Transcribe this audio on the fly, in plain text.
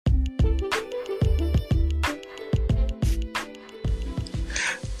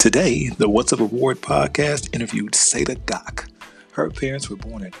Today, the What's Up Award podcast interviewed Seda Gok. Her parents were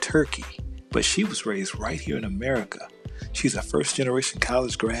born in Turkey, but she was raised right here in America. She's a first-generation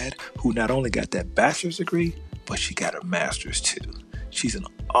college grad who not only got that bachelor's degree, but she got her master's too. She's an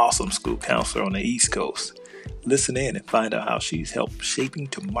awesome school counselor on the East Coast. Listen in and find out how she's helped shaping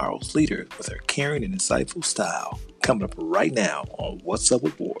tomorrow's leaders with her caring and insightful style. Coming up right now on What's Up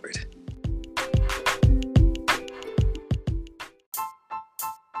Award.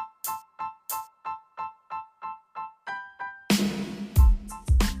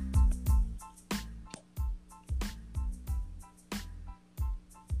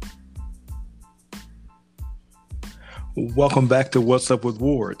 Welcome back to What's Up with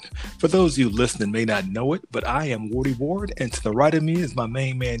Ward. For those of you listening may not know it, but I am Wardy Ward, and to the right of me is my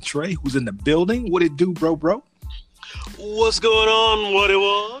main man Trey, who's in the building. What it do, bro? What's going on, Wardy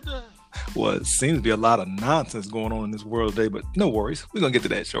Ward? Well, it seems to be a lot of nonsense going on in this world today, but no worries. We're going to get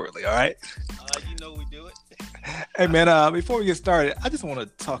to that shortly, all right? You know we do it. Hey, man, before we get started, I just want to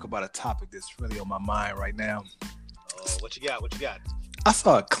talk about a topic that's really on my mind right now. Oh, what you got? I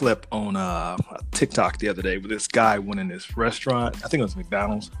saw a clip on TikTok the other day where this guy went in this restaurant. I think it was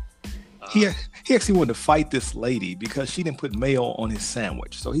McDonald's. He actually wanted to fight this lady because she didn't put mayo on his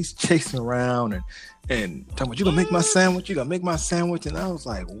sandwich. So he's chasing around and talking about, you gonna make my sandwich? You gonna make my sandwich? And I was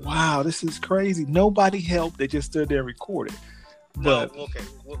like, wow, this is crazy. Nobody helped. They just stood there and recorded. But, no, okay.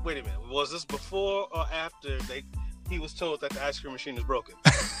 Wait a minute. Was this before or after he was told that the ice cream machine is broken?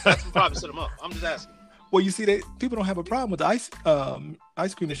 That's what probably set him up. I'm just asking. Well, you see, people don't have a problem with the ice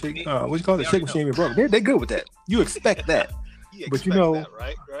cream machine. What you call it? The shake machine being broken. They're good with that. You expect that. But you know,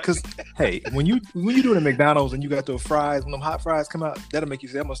 because hey, when you do it at McDonald's and you got those fries, when them hot fries come out, that'll make you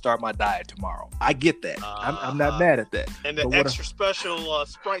say, I'm gonna start my diet tomorrow. I get that. I'm not mad at that. And the extra special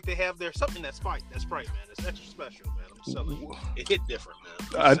Sprite they have there, something that's Sprite, man. It's extra special, man. I'm telling you, it hit different,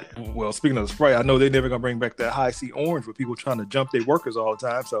 man. Well, speaking of the Sprite, I know they're never gonna bring back that high C orange with people trying to jump their workers all the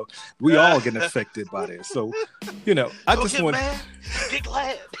time. So we all getting affected by this. So, you know, I just want get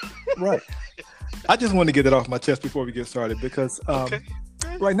glad. Right. I just wanted to get it off my chest before we get started because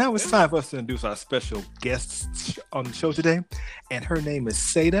right now it's time for us to introduce our special guest on the show today. And her name is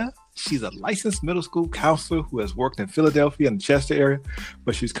Seda. She's a licensed middle school counselor who has worked in Philadelphia and the Chester area,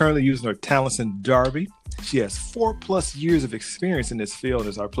 but she's currently using her talents in Darby. She has 4+ years of experience in this field.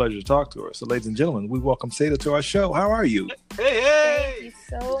 It's our pleasure to talk to her. So, ladies and gentlemen, we welcome Seda to our show. How are you? Hey! Thank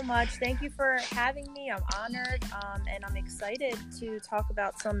you so much. Thank you for having me. I'm honored, and I'm excited to talk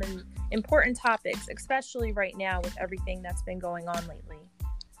about some important topics, especially right now with everything that's been going on lately.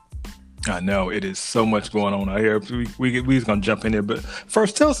 I know it is so much going on out here. We're going to jump in there, but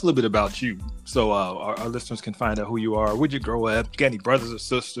first, tell us a little bit about you, so our listeners can find out who you are. Where'd you grow up? You got any brothers or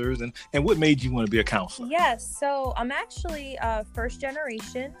sisters, and what made you want to be a counselor? Yes, so I'm actually a first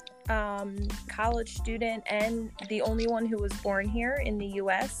generation college student, and the only one who was born here in the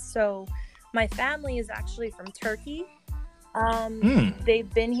U.S. So my family is actually from Turkey. They've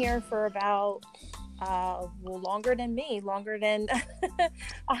been here for about longer than me, longer than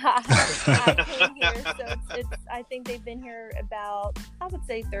I came here. So I think they've been here about, I would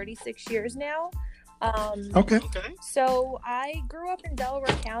say 36 years now. Okay. So I grew up in Delaware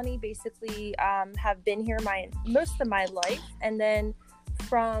County, basically have been here most of my life. And then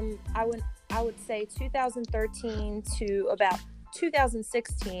from, I would say 2013 to about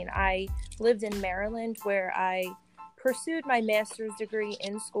 2016, I lived in Maryland where I pursued my master's degree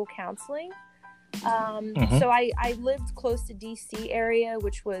in school counseling. So I lived close to DC area,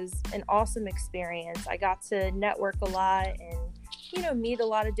 which was an awesome experience. I got to network a lot and, meet a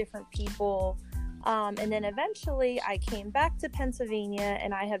lot of different people. And then eventually I came back to Pennsylvania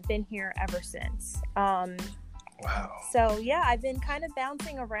and I have been here ever since. Wow. So yeah, I've been kind of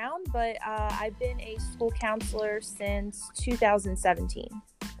bouncing around, but I've been a school counselor since 2017.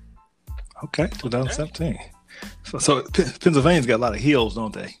 Okay, 2017. So Pennsylvania's got a lot of hills,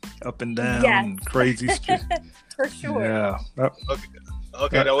 don't they? Up and down, yes. Crazy streets. For sure. Yeah.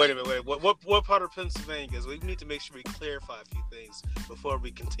 Okay. Now wait a minute. What part of Pennsylvania? Because we need to make sure we clarify a few things before we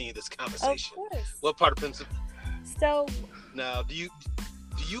continue this conversation. Of course. What part of Pennsylvania? So now, do you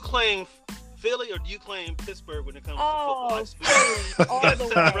claim Philly or do you claim Pittsburgh when it comes to football? Philly all the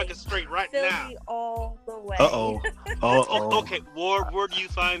way. Record straight right Philly now. all the way. Uh-oh. Okay, Ward, where do you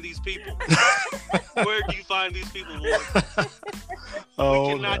find these people? Where do you find these people, Ward?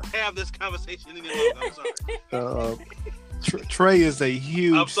 We cannot have this conversation any longer. I'm sorry. Trey is a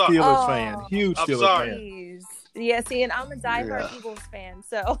huge Steelers fan. Huge Steelers fan. Yeah, see, and I'm a diehard Eagles fan,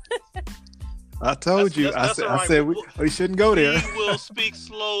 so... I told you. I said we shouldn't go there. We will speak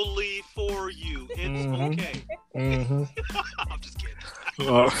slowly for you. It's okay. Mm-hmm. I'm just kidding.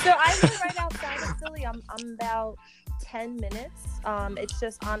 So I live right outside of Philly. I'm about 10 minutes. It's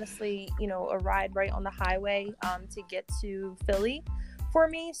just honestly, a ride right on the highway to get to Philly for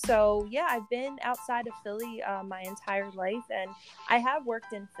me. So yeah, I've been outside of Philly my entire life, and I have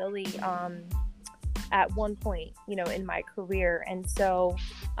worked in Philly at one point, in my career. And so,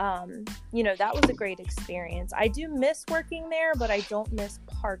 that was a great experience. I do miss working there, but I don't miss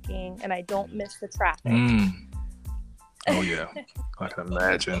parking and I don't miss the traffic. Oh yeah, I can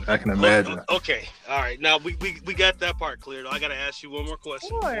imagine. Okay, all right. Now we got that part cleared. I got to ask you one more question.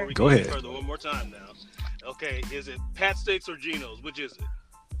 Sure. Before we go ahead. Further, one more time now. Okay, is it Pat Steaks or Geno's? Which is it?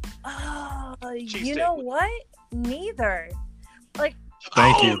 You know what? Neither. Like.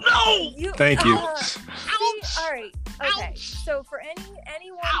 Thank you. No! Thank you. See, all right. Okay. So for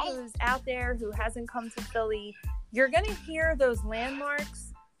anyone who's out there who hasn't come to Philly, you're gonna hear those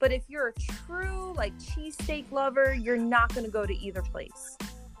landmarks. But if you're a true cheesesteak lover, you're not gonna go to either place.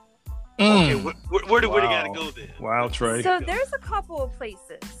 Okay, where do we gotta go then? Wow, Trey. So there's a couple of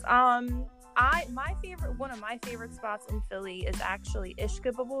places. One of my favorite spots in Philly is actually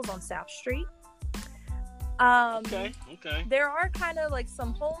Ishka Bubbles on South Street. Okay. There are kind of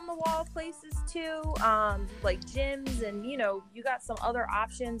some hole in the wall places too, like gyms, and you got some other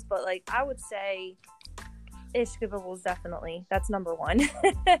options, but I would say Ishka Bubbles definitely. That's number one.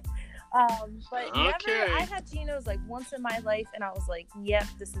 But never. I had Geno's once in my life, and I was like, "Yep,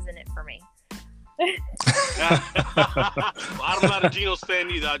 this isn't it for me." Well, I'm not a Geno's fan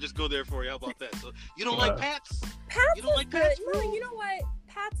either. I'll just go there for you. How about that? So you don't like Pat's? You don't like Pat's? No, you know what?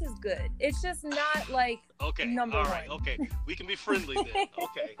 Pat's is good. It's just not number one. Okay. We can be friendly then.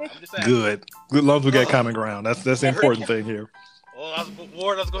 Okay. I'm just asking. Good long as we got common ground. That's the important thing here. Well,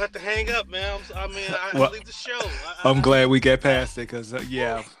 Ward, I was gonna have to hang up, man. I leave the show. I'm glad we get past it because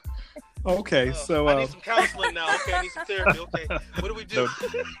yeah. Okay, so I need some counseling now. Okay, I need some therapy. Okay, what do we do?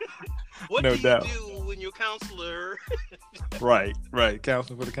 What do you do when you're a counselor? Right.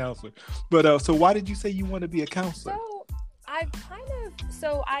 Counseling for the counselor. But so why did you say you want to be a counselor? My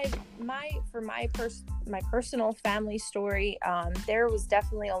personal family story, there was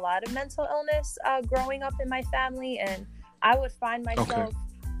definitely a lot of mental illness growing up in my family, and I would find myself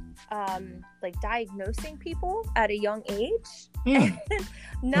diagnosing people at a young age.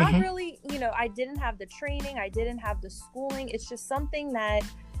 Not really, I didn't have the training, I didn't have the schooling. It's just something that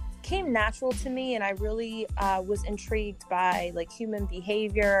came natural to me, and I really was intrigued by human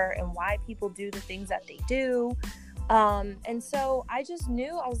behavior and why people do the things that they do. And so I just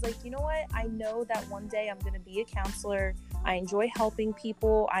knew, I was like, you know what? I know that one day I'm going to be a counselor. I enjoy helping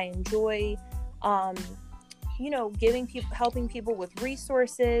people. I enjoy, helping people with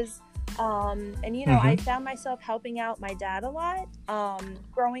resources. I found myself helping out my dad a lot,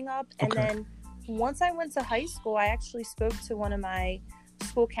 growing up. And then once I went to high school, I actually spoke to one of my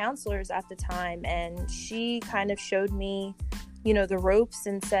school counselors at the time, and she kind of showed me the ropes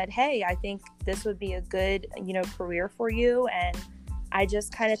and said, hey, I think this would be a good, career for you. And I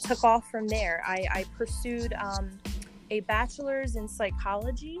just kind of took off from there. I pursued a bachelor's in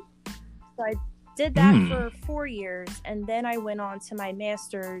psychology. So I did that for 4 years. And then I went on to my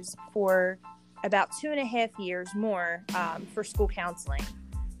master's for about 2.5 years more for school counseling.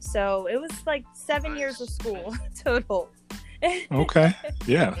 So it was 7 years of school total. Okay.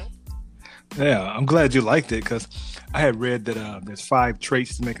 Yeah. Yeah, I'm glad you liked it because I had read that there's 5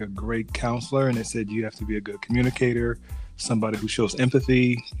 traits to make a great counselor, and it said you have to be a good communicator, somebody who shows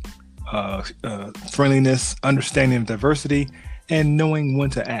empathy, friendliness, understanding of diversity, and knowing when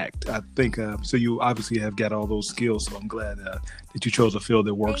to act. I think so. You obviously have got all those skills, so I'm glad that you chose a field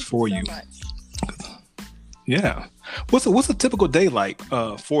that works for you. Yeah. What's a typical day like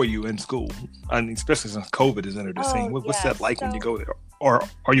for you in school? I mean, especially since COVID has entered the scene. What's that like when you go there? Or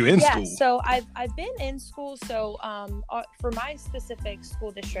are you in school? Yeah, so I've been in school. So for my specific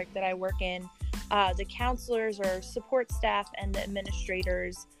school district that I work in, the counselors or support staff and the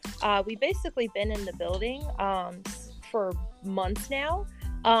administrators, we basically been in the building for months now,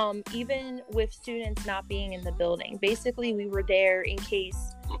 even with students not being in the building. Basically, we were there in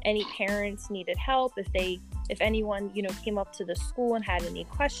case any parents needed help, if anyone came up to the school and had any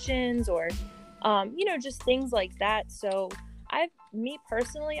questions or just things like that. So me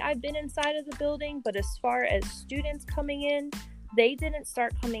personally, I've been inside of the building, but as far as students coming in, they didn't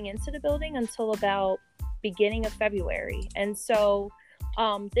start coming into the building until about beginning of February. And so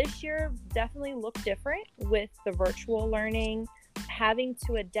this year definitely looked different with the virtual learning, having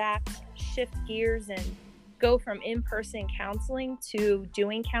to adapt, shift gears, and go from in-person counseling to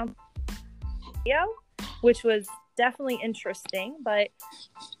doing counseling, which was definitely interesting, but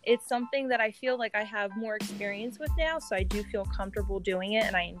it's something that I feel like I have more experience with now, so I do feel comfortable doing it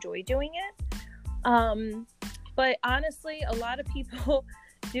and I enjoy doing it. But honestly, a lot of people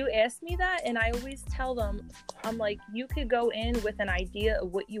do ask me that, and I always tell them, I'm like, you could go in with an idea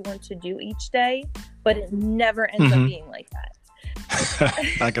of what you want to do each day, but it never ends up being like that.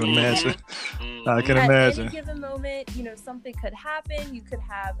 I can imagine. At any given moment, something could happen. You could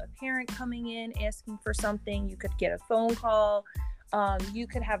have a parent coming in asking for something. You could get a phone call. You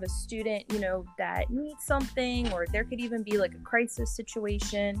could have a student, that needs something, or there could even be like a crisis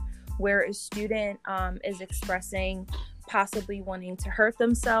situation where a student is expressing possibly wanting to hurt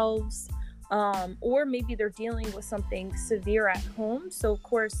themselves, or maybe they're dealing with something severe at home. So of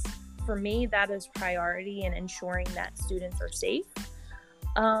course, for me, that is priority in ensuring that students are safe.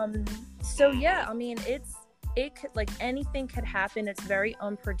 So yeah, I mean, it could, like, anything could happen. It's very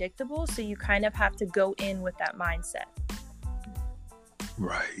unpredictable. So you kind of have to go in with that mindset.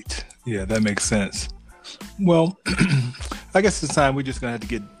 Right. Yeah, that makes sense. Well, I guess it's time we're just gonna have to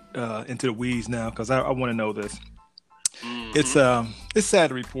get into the weeds now, because I want to know this. It's sad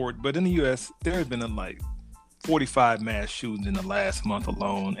to report, but in the U.S. there has been like 45 mass shootings in the last month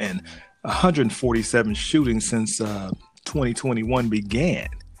alone, and 147 shootings since 2021 began.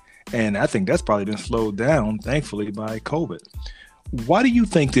 And I think that's probably been slowed down, thankfully, by COVID. Why do you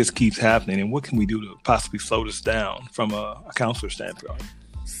think this keeps happening, and what can we do to possibly slow this down from a counselor standpoint?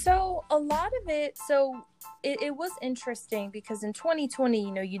 So a lot of it, it was interesting because in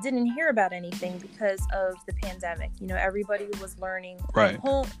 2020, you didn't hear about anything because of the pandemic. Everybody was learning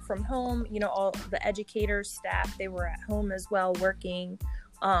from home. All the educators, staff, they were at home as well, working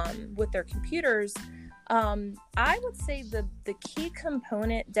with their computers. I would say the key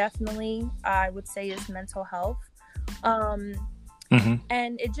component, definitely, I would say, is mental health.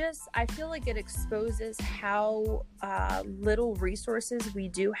 And I feel like it exposes how little resources we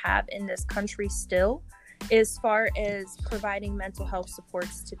do have in this country still, as far as providing mental health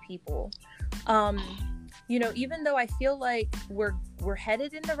supports to people. Even though I feel like we're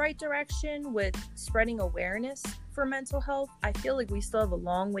headed in the right direction with spreading awareness for mental health, I feel like we still have a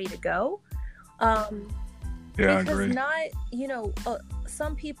long way to go. Yeah, because I agree.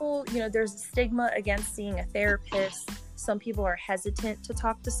 Some people, there's a stigma against seeing a therapist. Some people are hesitant to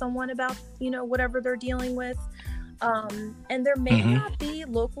talk to someone about, whatever they're dealing with. And there may not be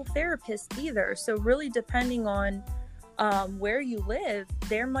local therapists either. So really, depending on where you live,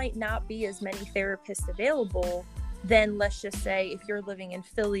 there might not be as many therapists available than, let's just say, if you're living in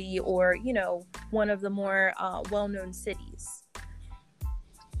Philly or, one of the more well-known cities.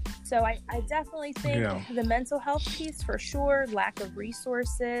 So I definitely think the mental health piece, for sure, lack of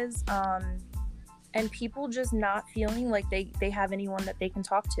resources, and people just not feeling like they have anyone that they can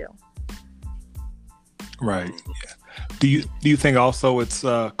talk to. Right. Yeah. Do you think also it's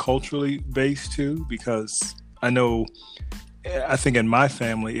culturally based too? Because I think in my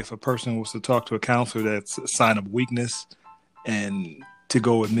family, if a person was to talk to a counselor, that's a sign of weakness, and to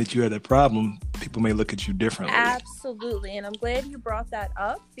go admit you had that problem, people may look at you differently. Absolutely. And I'm glad you brought that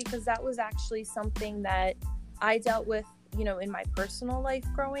up, because that was actually something that I dealt with, in my personal life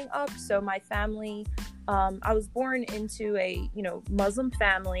growing up. So my family, I was born into a, Muslim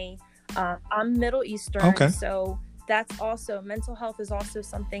family. I'm Middle Eastern. Okay. So that's also, mental health is also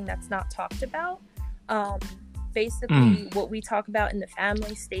something that's not talked about. Basically, what we talk about in the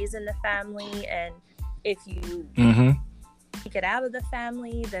family stays in the family. And if you take it out of the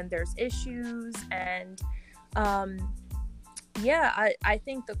family, then there's issues. And I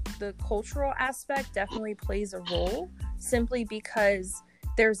think the cultural aspect definitely plays a role, simply because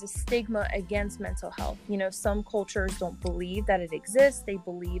there's a stigma against mental health. Some cultures don't believe that it exists. They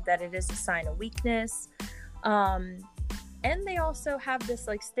believe that it is a sign of weakness. And they also have this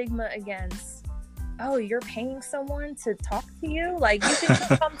stigma against, oh, you're paying someone to talk to you? Like, you can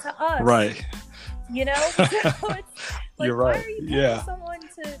just come to us. Right. So it's like, you're right. Why are you paying someone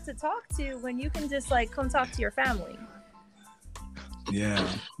to talk to when you can just come talk to your family? Yeah.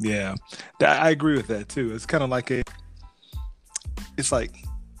 I agree with that too. It's kind of like it's like,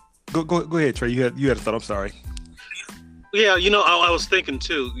 go ahead, Trey. You had a thought. I'm sorry. Yeah, I was thinking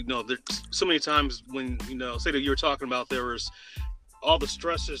too. There's so many times when say that you were talking about, there was all the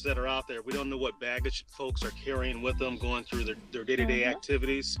stressors that are out there. We don't know what baggage folks are carrying with them, going through their day-to-day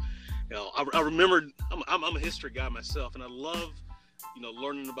activities. I remember, I'm a history guy myself, and I love,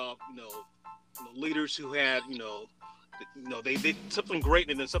 learning about, leaders who had, they something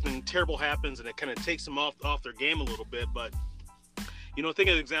great and then something terrible happens, and it kind of takes them off their game a little bit. But, think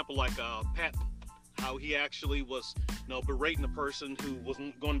of an example like Patton, how he actually was, berating the person who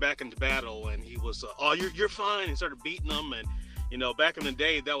wasn't going back into battle, and he was, oh, you're fine, and started beating them. And back in the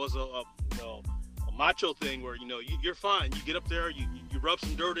day, that was a macho thing where you're fine. You get up there, you rub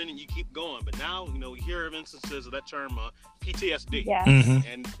some dirt in, and you keep going. But now we hear of instances of that term PTSD. Yeah.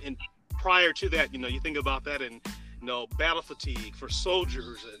 Mm-hmm. And prior to that, you think about that and battle fatigue for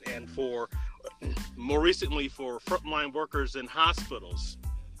soldiers and for more recently for frontline workers in hospitals.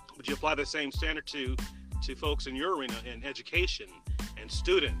 Would you apply the same standard to folks in your arena in education and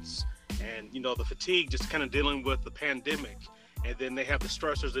students, and the fatigue just kind of dealing with the pandemic, and then they have the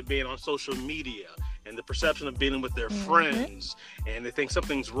stressors of being on social media and the perception of being with their friends, and they think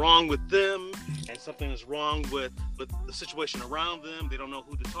something's wrong with them and something is wrong with the situation around them. They don't know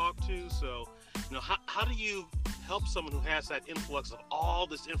who to talk to. So how do you help someone who has that influx of all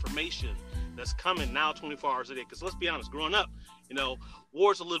this information that's coming now 24 hours a day? Because let's be honest, growing up,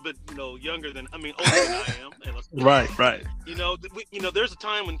 Ward's a little bit, older than I am. And Right. There's a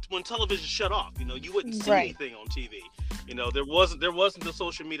time when television shut off. You wouldn't see Right. anything on TV. There wasn't the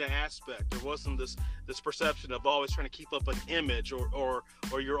social media aspect. There wasn't this perception of always trying to keep up an image or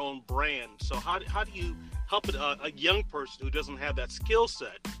your own brand. So how do you help a young person who doesn't have that skill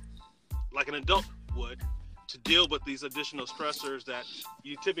set, like an adult would, to deal with these additional stressors that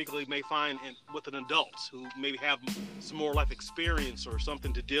you typically may find with an adult who maybe have some more life experience or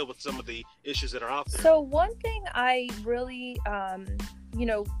something to deal with some of the issues that are out there? So one thing I really, I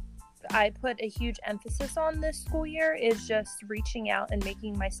put a huge emphasis on this school year is just reaching out and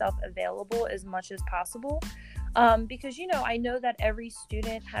making myself available as much as possible. Because, I know that every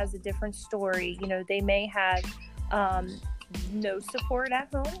student has a different story. They may have no support at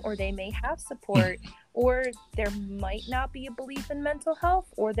home, or they may have support, or there might not be a belief in mental health,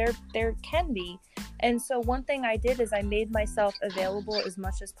 or there can be. And so one thing I did is I made myself available as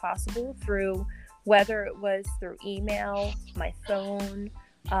much as possible through, whether it was through email, my phone,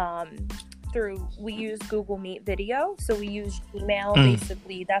 we use Google Meet video. So we use email,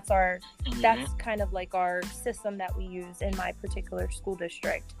 basically. That's kind of like our system that we use in my particular school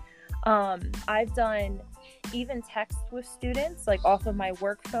district. I've done even text with students, like off of my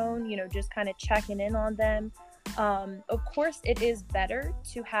work phone, just kind of checking in on them. Of course, it is better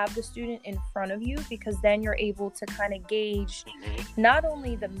to have the student in front of you, because then you're able to kind of gauge not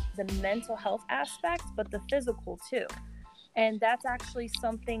only the mental health aspect, but the physical too. And that's actually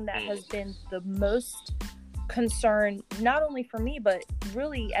something that has been the most concern, not only for me, but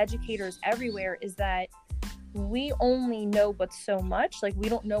really educators everywhere, is that we only know but so much. Like, we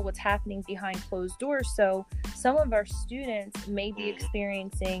don't know what's happening behind closed doors. So some of our students may be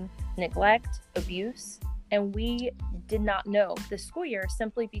experiencing neglect, abuse, and we did not know this school year,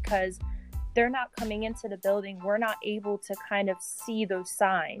 simply because they're not coming into the building. We're not able to kind of see those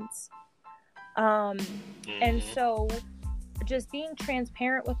signs. And so just being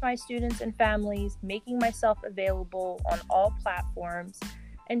transparent with my students and families, making myself available on all platforms,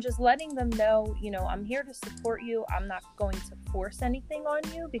 and just letting them know, I'm here to support you. I'm not going to force anything on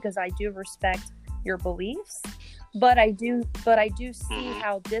you, because I do respect your beliefs, but I do see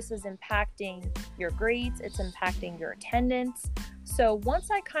how this is impacting your grades. It's impacting your attendance. So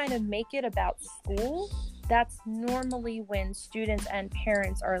once I kind of make it about school, that's normally when students and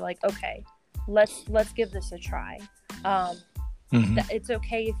parents are like, okay, let's give this a try. It's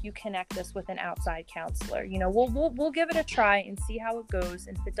okay if you connect us with an outside counselor. We'll give it a try and see how it goes.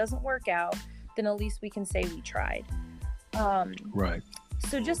 And if it doesn't work out, then at least we can say we tried. Right.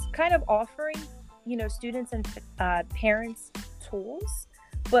 So just kind of offering, students and parents tools,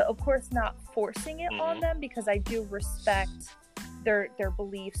 but of course not forcing it on them, because I do respect their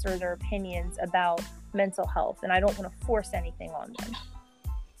beliefs or their opinions about mental health, and I don't want to force anything on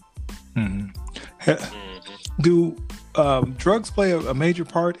them. Do drugs play a major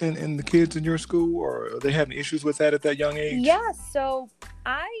part in the kids in your school, or are they having issues with that at that young age? Yeah, so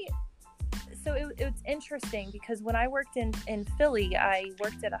it's interesting, because when I worked in Philly, I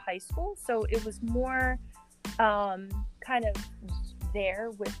worked at a high school, so it was more kind of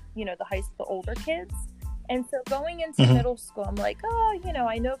there with the older kids. And so going into middle school, I'm like,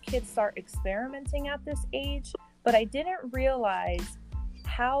 I know kids start experimenting at this age, but I didn't realize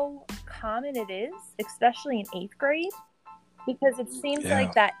how common it is, especially in 8th grade, because it seems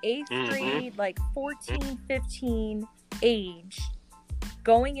like that 8th grade, like 14, 15 age,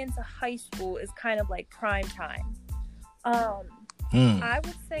 going into high school is kind of like prime time. I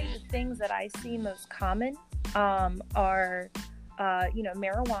would say the things that I see most common are,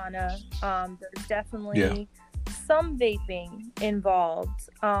 marijuana. There's definitely some vaping involved.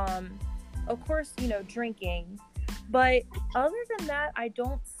 Of course, drinking. But other than that, I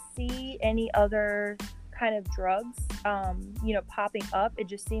don't see any other kind of drugs, popping up. It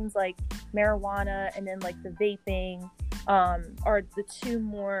just seems like marijuana and then like the vaping are the two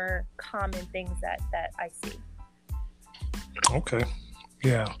more common things that I see. Okay.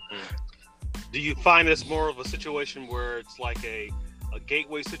 Yeah. Do you find this more of a situation where it's like a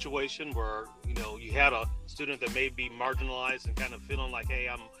gateway situation where, you had a student that may be marginalized and kind of feeling like, hey,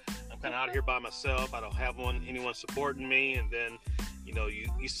 I'm kind of out here by myself. I don't have anyone supporting me. And then,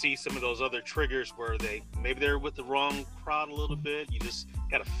 you see some of those other triggers where maybe they're with the wrong crowd a little bit. You just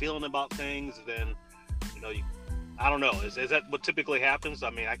got a feeling about things. And then, I don't know. Is that what typically happens? I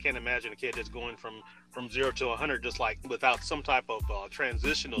mean, I can't imagine a kid that's going from 0 to 100 just like without some type of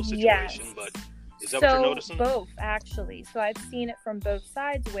transitional situation. Yes. But is that what you're noticing? Both, actually. So I've seen it from both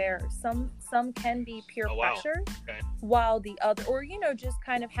sides where some can be peer pressure, okay, while the other, or just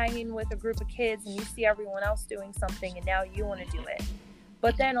kind of hanging with a group of kids and you see everyone else doing something and now you want to do it.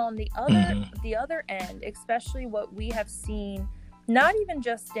 But then on the other end, especially what we have seen, not even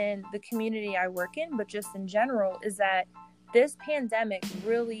just in the community I work in, but just in general, is that this pandemic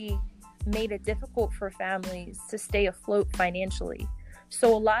really made it difficult for families to stay afloat financially.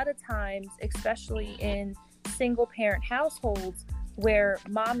 So a lot of times, especially in single parent households where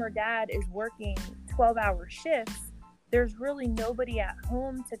mom or dad is working 12-hour shifts, there's really nobody at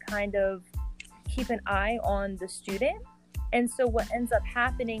home to kind of keep an eye on the student. And so what ends up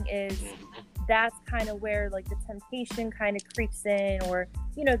happening is that's kind of where like the temptation kind of creeps in, or,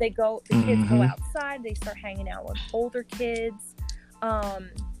 the kids go outside, they start hanging out with older kids.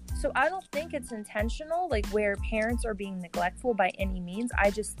 So I don't think it's intentional, like where parents are being neglectful by any means. I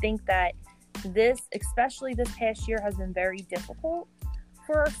just think that especially this past year, has been very difficult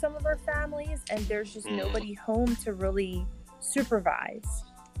for some of our families, and there's just nobody home to really supervise.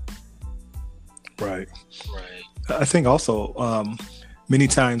 Right. I think also many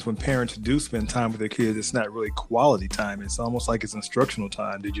times when parents do spend time with their kids, it's not really quality time. It's almost like it's instructional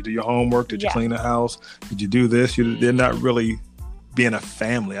time. Did you do your homework? Did you clean the house? Did you do this? They're not really being a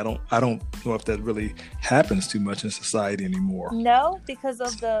family. I don't know if that really happens too much in society anymore. No, because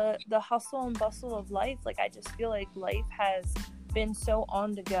of the hustle and bustle of life. Like, I just feel like life has been so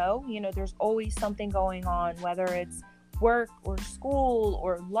on the go. There's always something going on, whether it's work or school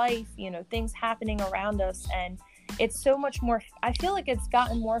or life, things happening around us. And it's so much more, I feel like it's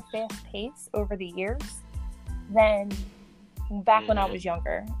gotten more fast paced over the years than back when I was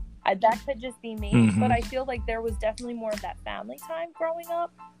younger. That could just be me, but I feel like there was definitely more of that family time growing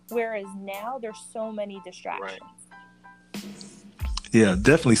up, whereas now there's so many distractions. Right. Yeah,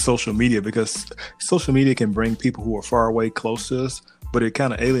 definitely social media, because social media can bring people who are far away close to us, but it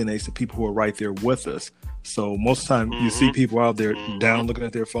kind of alienates the people who are right there with us. So most of the time you see people out there down looking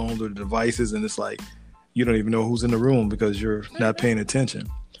at their phones or their devices, and it's like you don't even know who's in the room because you're not paying attention.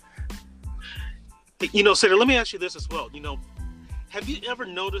 Sarah, let me ask you this as well. Have you ever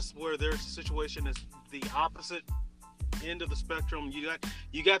noticed where there's a situation that's the opposite end of the spectrum?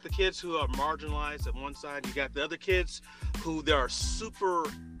 You got the kids who are marginalized at one side. You got the other kids who they are super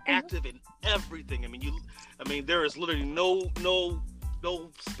active in everything. I mean, there is literally no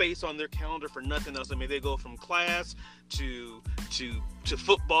space on their calendar for nothing else. I mean, they go from class to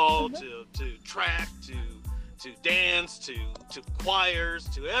football to track to dance to choirs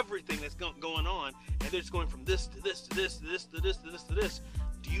to everything that's going on, and they're just going from this to this to this to this to this to this to this.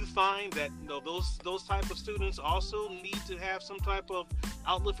 Do you find that those type of students also need to have some type of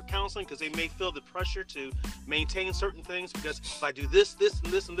outlet for counseling, because they may feel the pressure to maintain certain things, because if I do this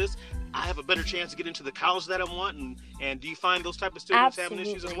and this and this, I have a better chance to get into the college that I want? And do you find those type of students having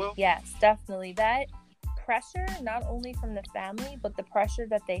issues as well? Yes, definitely. That pressure, not only from the family, but the pressure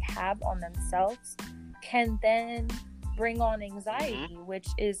that they have on themselves, can then bring on anxiety, which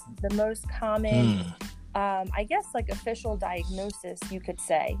is the most common, I guess, like official diagnosis, you could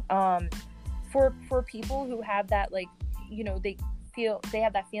say, for people who have that, like, they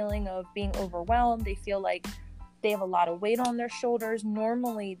have that feeling of being overwhelmed. They feel like they have a lot of weight on their shoulders.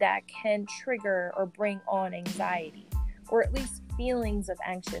 Normally that can trigger or bring on anxiety, or at least feelings of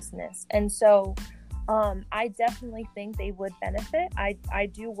anxiousness. And so I definitely think they would benefit. I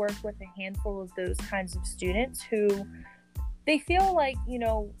do work with a handful of those kinds of students who they feel like,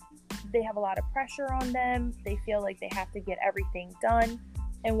 they have a lot of pressure on them. They feel like they have to get everything done.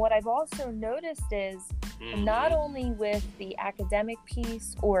 And what I've also noticed is not only with the academic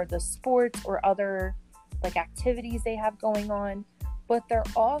piece or the sports or other like activities they have going on, but they're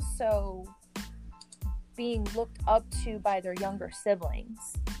also being looked up to by their younger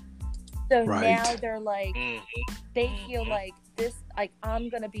siblings. So now they're like, they feel like this, like I'm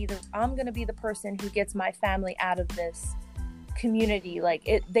gonna be the person who gets my family out of this community, like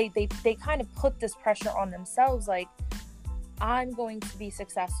they kind of put this pressure on themselves, like, I'm going to be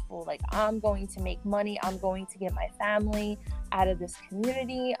successful, like I'm going to make money, I'm going to get my family out of this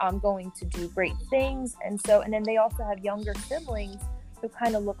community, I'm going to do great things. And then they also have younger siblings who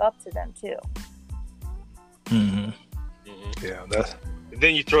kind of look up to them too. Yeah, that's.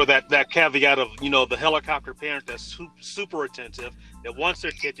 Then you throw that caveat of, the helicopter parent that's super attentive, that wants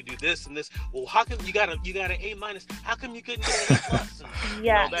their kid to do this and this. Well, how come you got an A-? How come you couldn't get an A+?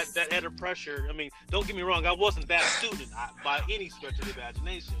 Yes. That added pressure. I mean, don't get me wrong, I wasn't that student by any stretch of the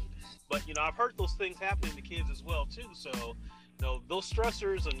imagination, but I've heard those things happening to kids as well too. So, those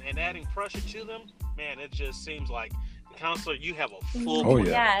stressors and adding pressure to them, man, it just seems like the counselor, you have a full Oh,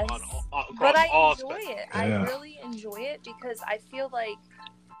 yeah. Yes. across But I all enjoy spectrum. it. Yeah. I really enjoy it because I feel like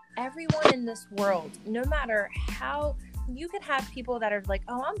everyone in this world, no matter how, you can have people that are like,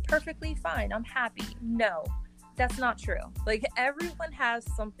 oh, I'm perfectly fine, I'm happy. No, that's not true. Like, everyone has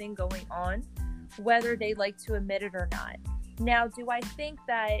something going on, whether they like to admit it or not. Now, do I think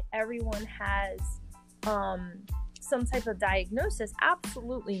that everyone has some type of diagnosis?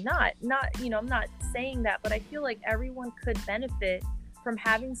 Absolutely not. I'm not saying that, but I feel like everyone could benefit from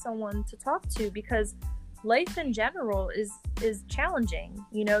having someone to talk to, because life in general is challenging.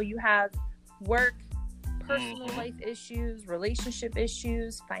 You have work, personal life issues, relationship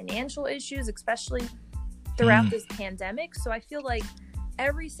issues, financial issues, especially throughout this pandemic. So I feel like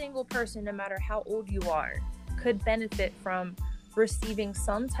every single person, no matter how old you are, could benefit from receiving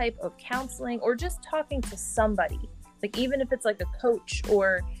some type of counseling or just talking to somebody. Like, even if it's like a coach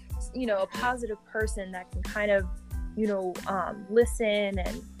or, a positive person that can kind of, listen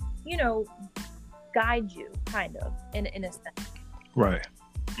and, guide you kind of in a sense. Right.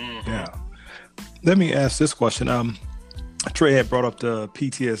 Yeah. Let me ask this question. Trey had brought up the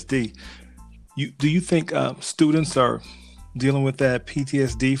PTSD. Do you think students are dealing with that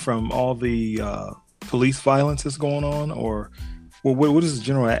PTSD from all the police violence that's going on, or what is the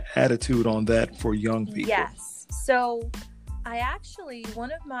general attitude on that for young people? Yes. So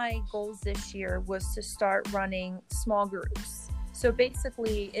one of my goals this year was to start running small groups. So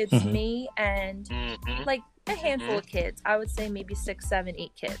basically it's me and like a handful of kids. I would say maybe 6, 7,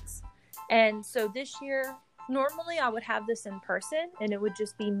 8 kids. And so this year, normally I would have this in person, and it would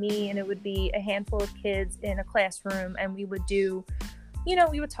just be me, and it would be a handful of kids in a classroom, and we would do,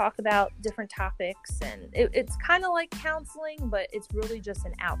 we would talk about different topics, and it's kind of like counseling, but it's really just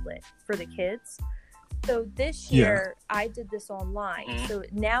an outlet for the kids. So this year I did this online. So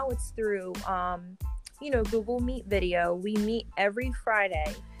now it's through, Google Meet video. We meet every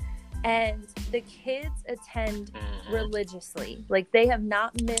Friday, and the kids attend religiously. Like, they have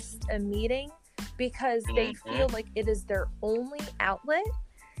not missed a meeting because they feel like it is their only outlet.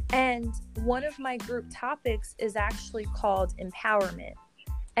 And one of my group topics is actually called empowerment.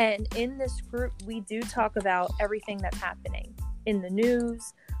 And in this group, we do talk about everything that's happening in the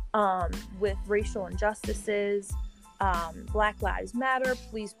news, with racial injustices, Black Lives Matter,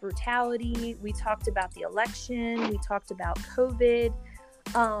 police brutality. We talked about the election. We talked about COVID.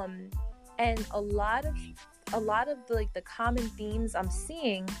 And a lot of the common themes I'm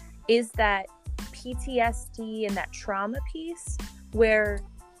seeing is that PTSD and that trauma piece, where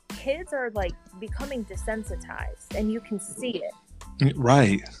kids are like becoming desensitized, and you can see it.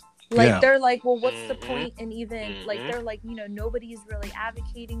 Right. Like, they're like, well, what's the point? And even like, they're like, nobody's really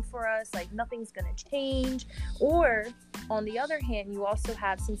advocating for us. Like, nothing's going to change. Or on the other hand, you also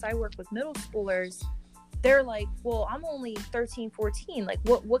have, since I work with middle schoolers, they're like, well, I'm only 13, 14. Like,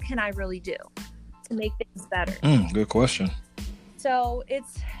 what can I really do to make things better? Good question. So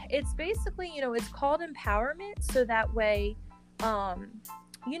it's basically, it's called empowerment. So that way,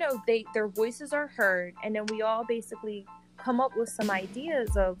 their voices are heard, and then we all basically come up with some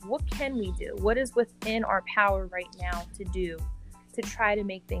ideas of what can we do? What is within our power right now to do to try to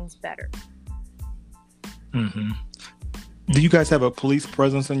make things better? Do you guys have a police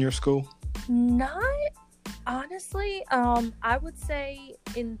presence in your school? Not honestly. I would say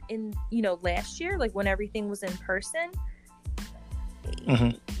in last year, like when everything was in person.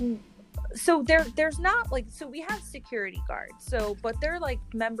 So there's not like, so we have security guards. So, but they're like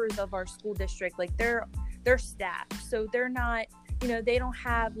members of our school district. Like, they're staff. So they're not, they don't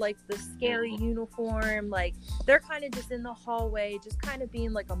have like the scary uniform. Like, they're kind of just in the hallway, just kind of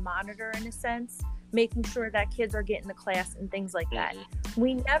being like a monitor in a sense, making sure that kids are getting to class and things like that.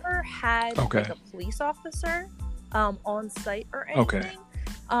 We never had like a police officer on site or anything.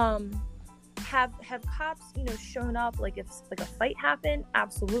 Have cops, shown up, like if like a fight happened?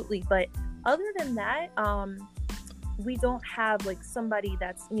 Absolutely. But other than that, we don't have like somebody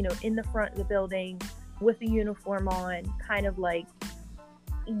that's, in the front of the building, with a uniform on, kind of like,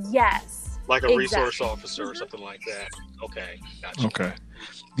 yes. Like a resource officer or something like that. Okay, gotcha. Okay.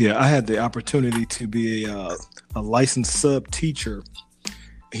 Yeah, I had the opportunity to be a licensed sub teacher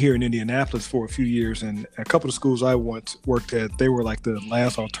here in Indianapolis for a few years, and a couple of schools I once worked at, they were like the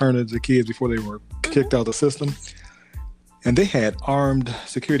last alternative to kids before they were kicked out of the system. And they had armed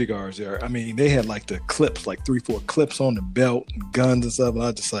security guards there. I mean, they had like the clips, like 3-4 clips on the belt and guns and stuff. And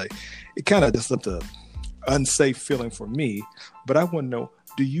I just like, it kind of just left a unsafe feeling for me. But I want to know,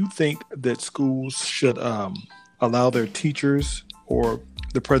 do you think that schools should allow their teachers or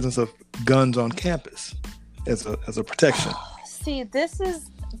the presence of guns on campus as a protection? See, this is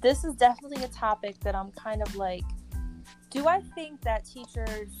definitely a topic that I'm kind of like, do I think that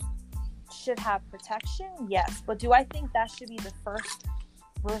teachers should have protection? Yes. But do I think that should be the first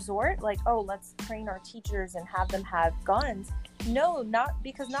resort? Like, oh, let's train our teachers and have them have guns? No, not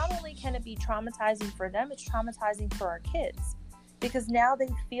because not only can it be traumatizing for them, it's traumatizing for our kids. Because now they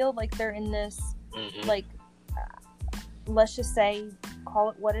feel like they're in this, like, let's just say,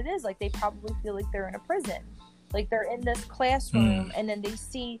 call it what it is. Like, they probably feel like they're in a prison. Like, they're in this classroom, and then they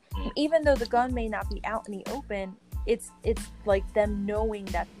see, even though the gun may not be out in the open, it's like them knowing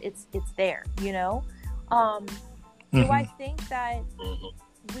that it's there, you know? Do I think that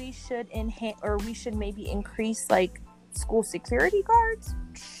we should enhance, or we should maybe increase, like, school security guards?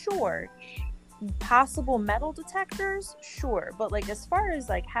 Sure. Possible metal detectors? Sure. But, like, as far as,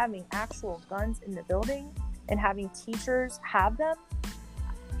 like, having actual guns in the building and having teachers have them,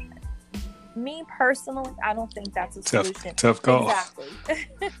 me personally, I don't think that's a solution. Tough call. Exactly.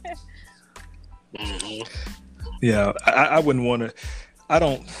 Yeah, I wouldn't want to. I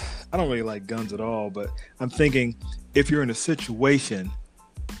don't really like guns at all. But I'm thinking, if you're in a situation,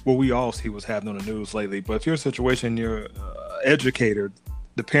 well, we all see what's happening on the news lately. But if you're in a situation, you're an educator,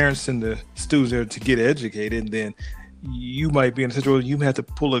 the parents and the students there to get educated, and then you might be in a situation where you have to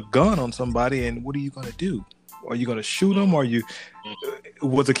pull a gun on somebody, and what are you going to do? Are you going to shoot them?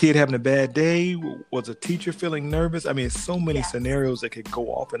 Was a kid having a bad day? Was a teacher feeling nervous? I mean, so many scenarios that could go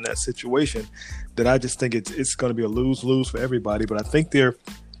off in that situation that I just think it's going to be a lose-lose for everybody. But I think a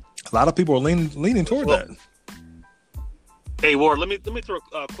lot of people are leaning toward that. Hey, Ward, let me throw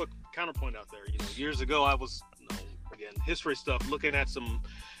a quick counterpoint out there. You know, years ago, I was, again, history stuff, looking at some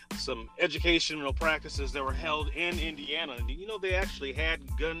educational practices that were held in Indiana. And, you know, they actually had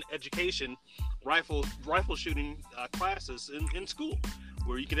gun education, rifle shooting classes in school,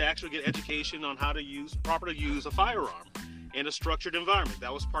 where you could actually get education on how to properly use a firearm in a structured environment.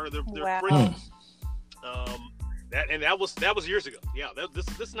 That was part of their curriculum. That was years ago. Yeah,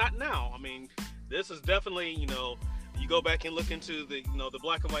 this is not now. I mean, this is definitely, you know, you go back and look into the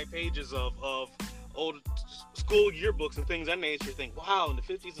black and white pages of old school yearbooks and things of that nature, you think, wow, in the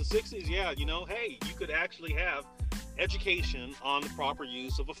 50s and 60s, yeah, you know, hey, you could actually have education on the proper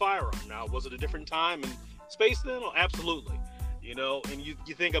use of a firearm. Now, was it a different time and space then? Oh, absolutely. You know, and you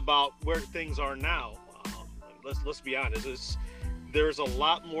think about where things are now. Let's be honest. There's a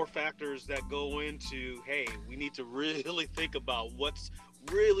lot more factors that go into, hey, we need to really think about what's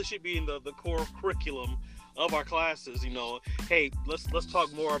really should be in the core curriculum of our classes. You know, hey, let's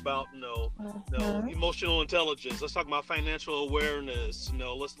talk more about emotional intelligence. Let's talk about financial awareness. You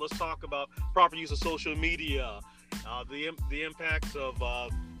know, let's talk about proper use of social media, the impacts of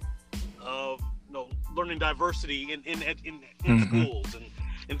learning diversity in schools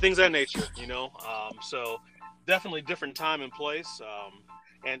and things of that nature. You know, so definitely different time and place.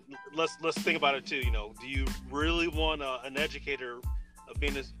 And let's think about it too. You know, do you really want an educator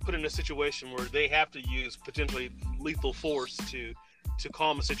being put in a situation where they have to use potentially lethal force to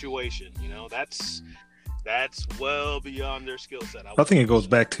calm a situation? You know, that's well beyond their skill set. I think it goes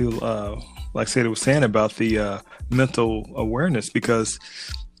back to like Sadie was saying about the mental awareness, because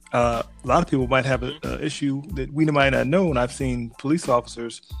a lot of people might have an issue that we might not know. And I've seen police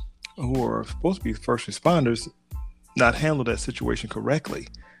officers who are supposed to be first responders not handle that situation correctly.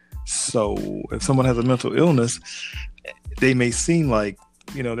 So if someone has a mental illness, they may seem like,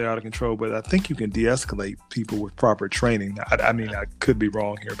 you know, they're out of control, but I think you can de-escalate people with proper training. I mean, I could be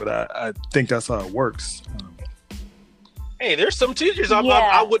wrong here, but I think that's how it works. Hey, there's some teachers I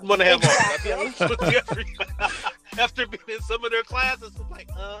wouldn't want to have on. I'd be honest with you. After being in some of their classes, I'm like,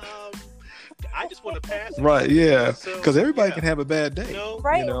 I just want to pass it. Right, yeah. Because everybody can have a bad day.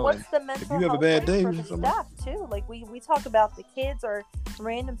 Right. You know, what's the mental if you have a bad day for the staff too? Like we talk about the kids or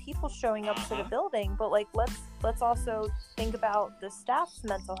random people showing up to the building, but like let's also think about the staff's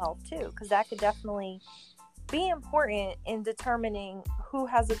mental health too, because that could definitely be important in determining who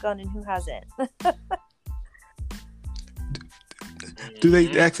has a gun and who hasn't. Do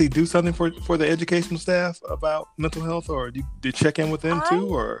they actually do something for the educational staff about mental health, or do you check in with them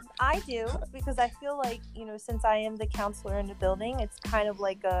too? Or I do, because I feel like, since I am the counselor in the building, it's kind of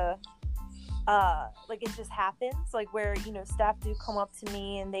like like it just happens, like where, staff do come up to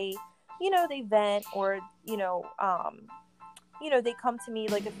me and they, they vent, or, they come to me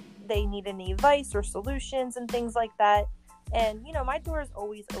like if they need any advice or solutions and things like that. And, my door is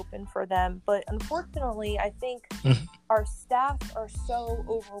always open for them. But unfortunately, I think our staff are so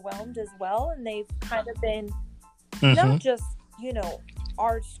overwhelmed as well. And they've kind of been not just,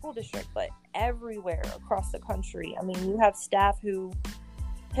 our school district, but everywhere across the country. I mean, you have staff who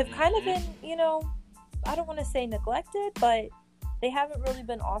have kind of been, I don't want to say neglected, but they haven't really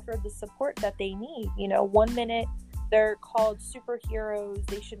been offered the support that they need. 1 minute they're called superheroes,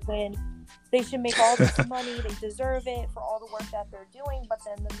 they should win, they should make all this money, they deserve it for all the work that they're doing. But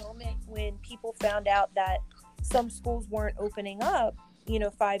then the moment when people found out that some schools weren't opening up,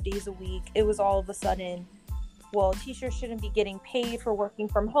 5 days a week, it was all of a sudden, well, teachers shouldn't be getting paid for working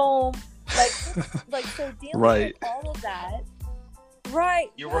from home. So dealing with all of that. Right.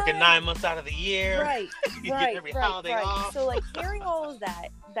 You're working 9 months out of the year. Right. You get every holiday off. So hearing all of that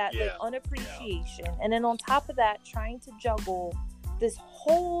unappreciation, and then on top of that, trying to juggle this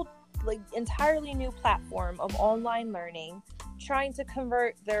whole entirely new platform of online learning, trying to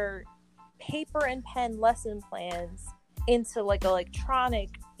convert their paper and pen lesson plans into electronic,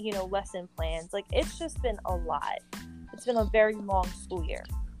 lesson plans. It's just been a lot. It's been a very long school year.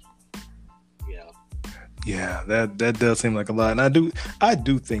 Yeah, that does seem like a lot, and I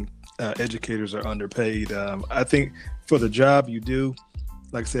do think educators are underpaid. I think for the job you do,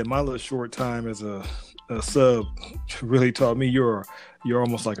 like I said, my little short time as a sub really taught me you're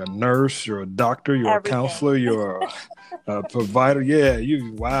almost like a nurse, you're a doctor, you're Everything. A counselor, you're a provider. Yeah,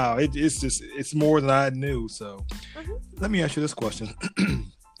 it's more than I knew. So let me ask you this question.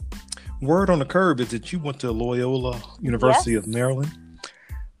 Word on the curb is that you went to Loyola University of Maryland.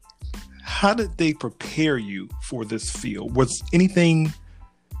 How did they prepare you for this field? Was anything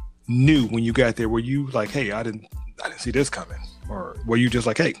new when you got there? Were you like, hey, I didn't see this coming? Or were you just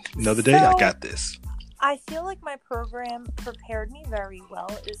like, hey, another day, I got this? I feel like my program prepared me very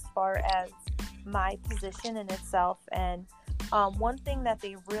well as far as my position in itself. And one thing that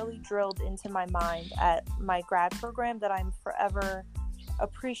they really drilled into my mind at my grad program that I'm forever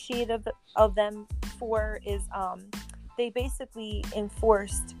appreciative of them for is they basically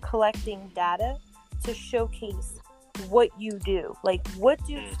enforced collecting data to showcase what you do. What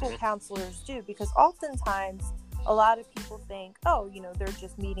do school counselors do? Because oftentimes a lot of people think, oh, they're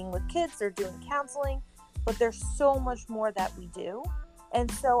just meeting with kids, they're doing counseling, but there's so much more that we do. And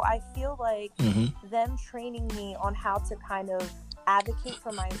so I feel like them training me on how to kind of advocate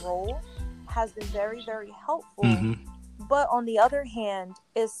for my role has been very, very helpful. But on the other hand,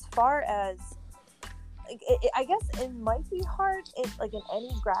 as far as I guess it might be hard in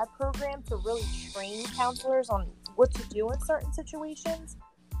any grad program to really train counselors on what to do in certain situations.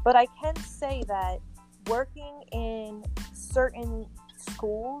 But I can say that working in certain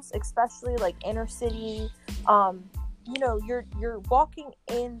schools, especially inner city, you're walking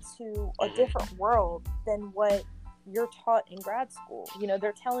into a different world than what you're taught in grad school.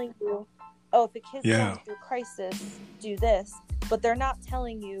 They're telling you, oh, if a kid's going through crisis, do this, but they're not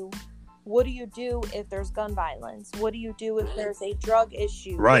telling you, what do you do if there's gun violence? What do you do if there's a drug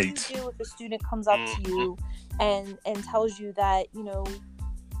issue? Right. What do you do if a student comes up to you and tells you that,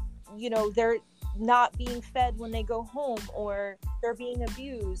 they're not being fed when they go home, or they're being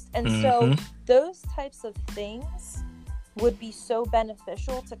abused? And so those types of things would be so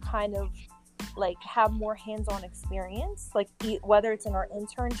beneficial to kind of have more hands-on experience, whether it's in our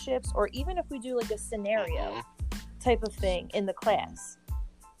internships or even if we do a scenario type of thing in the class.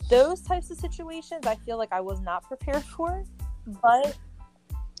 Those types of situations, I feel like I was not prepared for, but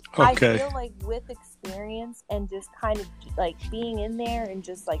I feel like with experience and just kind of being in there and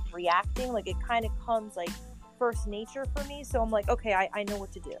just reacting, it kind of comes first nature for me. So I'm like, okay, I know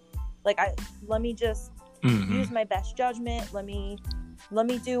what to do. Let me just use my best judgment. Let me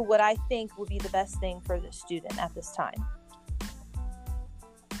do what I think would be the best thing for the student at this time.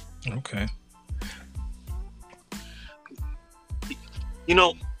 Okay.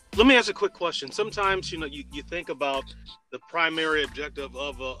 Let me ask a quick question. Sometimes, you think about the primary objective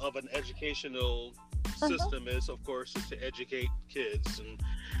of an educational system is, of course, is to educate kids. And,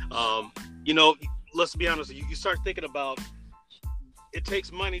 let's be honest, you start thinking about it takes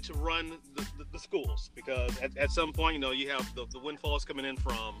money to run the schools, because at some point, you have the windfalls coming in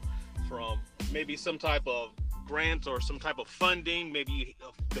from maybe some type of grants or some type of funding. Maybe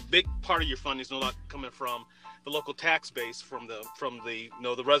the big part of your funding is not coming from the local tax base, from the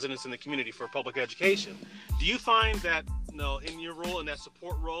the residents in the community for public education. Do you find that in your role, in that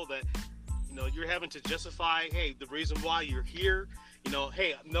support role, that you're having to justify, hey, the reason why you're here?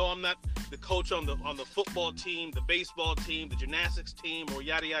 Hey, no, I'm not the coach on the football team, the baseball team, the gymnastics team, or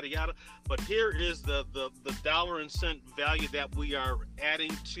yada yada yada. But here is the dollar and cent value that we are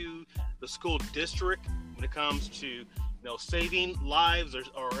adding to the school district when it comes to saving lives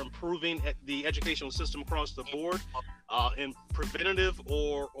or improving the educational system across the board, and preventative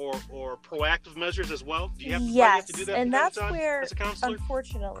or proactive measures as well. Do you have, yes, to do that? And that's where,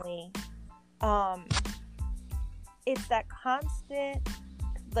 unfortunately, it's that constant,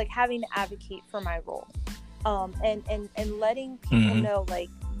 like, having to advocate for my role, and letting people know, like,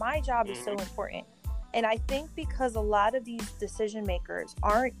 my job is so important. And I think because a lot of these decision makers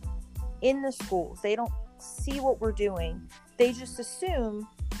aren't in the schools, they don't see what we're doing. They just assume,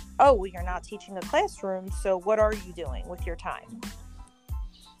 oh, well, you're not teaching a classroom, so what are you doing with your time?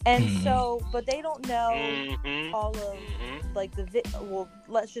 And so, but they don't know all of, like, well,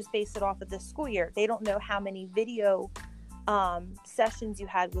 let's just base it off of this school year. They don't know how many video sessions you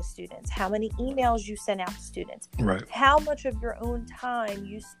had with students, how many emails you sent out to students, right? How much of your own time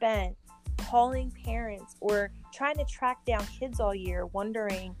you spent calling parents or trying to track down kids all year,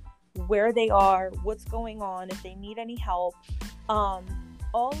 wondering where they are, what's going on, if they need any help. All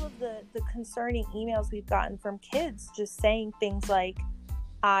of the concerning emails we've gotten from kids just saying things like,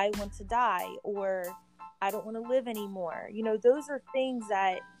 I want to die, or I don't want to live anymore. Those are things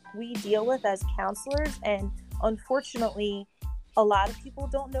that we deal with as counselors. And unfortunately, a lot of people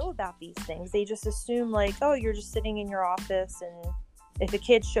don't know about these things. They just assume, like, oh, you're just sitting in your office, and if a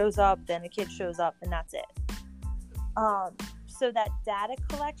kid shows up, then a kid shows up, and that's it. So that data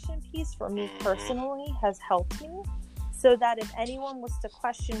collection piece for me personally has helped me, so that if anyone was to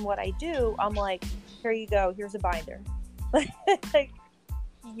question what I do, I'm like, here you go, here's a binder. Like,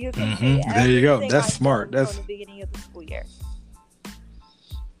 you can see there you go. That's I've smart. That's from the beginning of the school year.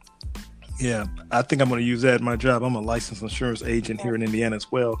 Yeah, I think I'm going to use that in my job. I'm a licensed insurance agent here in Indiana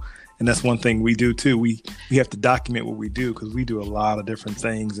as well, and that's one thing we do too. We have to document what we do, because we do a lot of different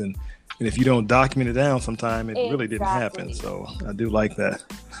things, and if you don't document it down, sometime it really didn't happen. So I do like that.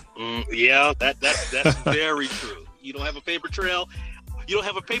 Yeah, that's very true. You don't have a paper trail. You don't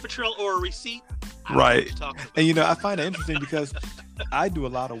have a paper trail or a receipt. Right. And I find it interesting because I do a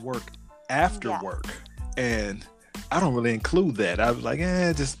lot of work after work, and I don't really include that. I was like,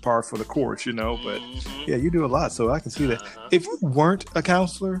 just par for the course, but yeah, you do a lot. So I can see that. If you weren't a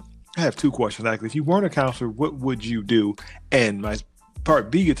counselor, I have two questions actually. If you weren't a counselor, what would you do? And my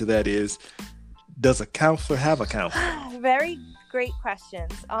part B to that is, does a counselor have a counselor? Very great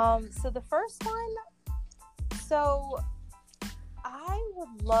questions. So the first one, I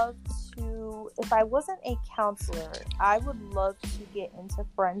would love to, if I wasn't a counselor, I would love to get into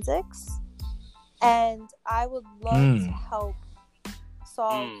forensics, and I would love to help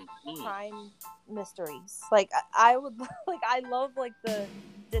solve crime mysteries. Like, I would, like, I love, like, the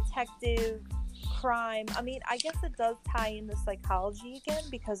detective crime. I mean, I guess it does tie into psychology again,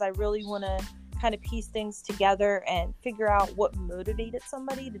 because I really want to kind of piece things together and figure out what motivated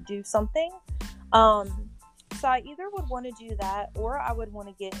somebody to do something. So I either would want to do that, or I would want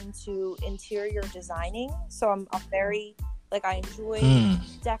to get into interior designing. So I'm very, like, I enjoy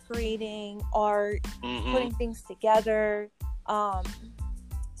decorating, art, putting things together.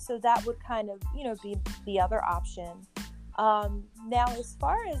 So that would kind of, be the other option. Now, as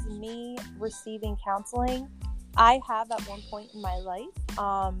far as me receiving counseling, I have at one point in my life.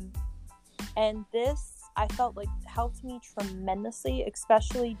 And this, I felt like, helped me tremendously,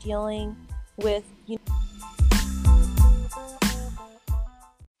 especially dealing with,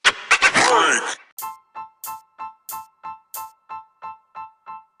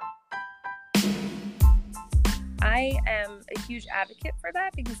 I am a huge advocate for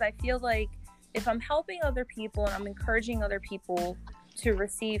that, because I feel like if I'm helping other people and I'm encouraging other people to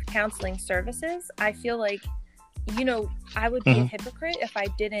receive counseling services, I feel like, I would be a hypocrite if I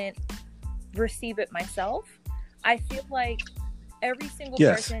didn't receive it myself. I feel like every single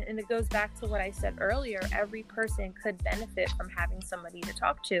person, and it goes back to what I said earlier, every person could benefit from having somebody to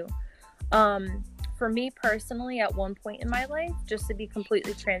talk to. For me personally, at one point in my life, just to be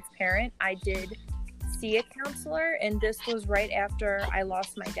completely transparent, I did see a counselor, and this was right after I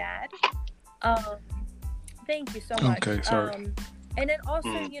lost my dad. Thank you so much. Okay, sorry. And then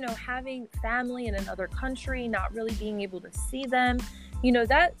also, having family in another country, not really being able to see them,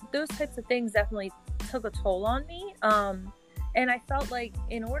 those types of things definitely took a toll on me. And I felt like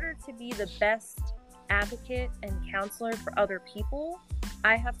in order to be the best advocate and counselor for other people,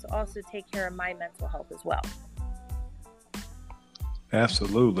 I have to also take care of my mental health as well.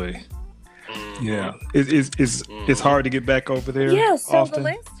 Absolutely. Yeah. It's hard to get back over there. Yeah, so often? the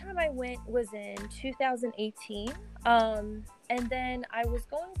last time I went was in 2018. And then I was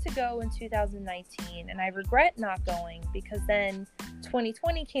going to go in 2019, and I regret not going because then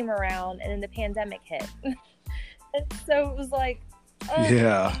 2020 came around and then the pandemic hit. And so it was like,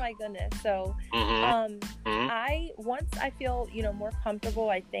 oh my goodness. So once I feel, more comfortable,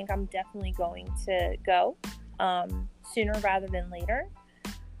 I think I'm definitely going to go sooner rather than later.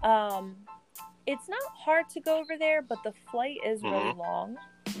 It's not hard to go over there, but the flight is really long.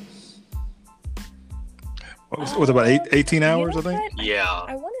 Was it about 18 hours, I think? What? Yeah.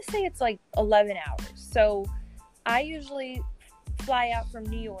 I want to say it's like 11 hours. So I usually fly out from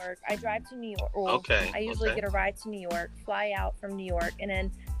New York. I drive to New York. Well, I usually get a ride to New York, fly out from New York, and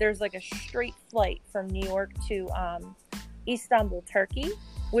then there's like a straight flight from New York to Istanbul, Turkey,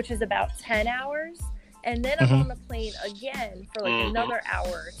 which is about 10 hours. And then I'm on the plane again for like another hour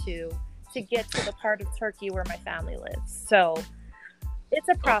or two to get to the part of Turkey where my family lives. So it's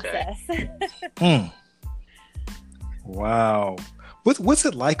a process. Wow. What's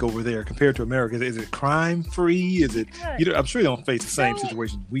it like over there compared to America? Is it crime free? Is it, I'm sure you don't face the same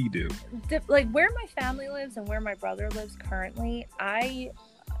situations we do. Like where my family lives and where my brother lives currently, I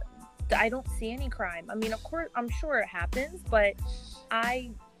don't see any crime. I mean, of course, I'm sure it happens, but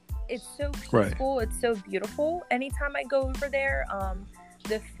it's so peaceful. Right. It's so beautiful. Anytime I go over there,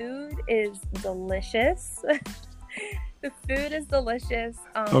 the food is delicious. The food is delicious.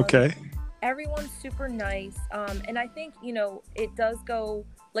 Everyone's super nice. And I think, it does go,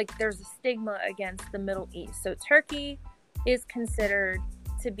 like, there's a stigma against the Middle East. So Turkey is considered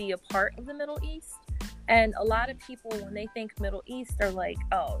to be a part of the Middle East. And a lot of people, when they think Middle East, are like,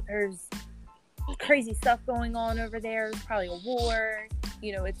 oh, there's crazy stuff going on over there. There's probably a war.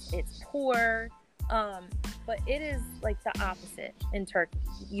 It's poor. But it is like the opposite in Turkey.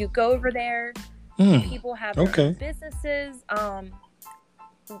 You go over there, people have their own businesses.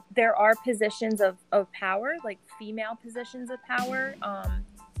 There are positions of power, like female positions of power.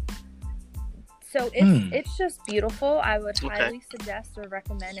 So it's just beautiful. I would highly suggest or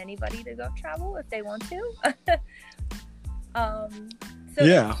recommend anybody to go travel if they want to.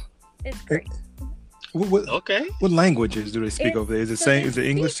 It's great. What languages do they speak over there? Is it same? Is it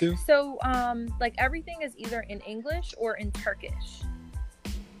English too? So like everything is either in English or in Turkish.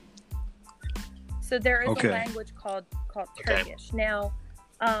 So there is a language called Turkish. Now,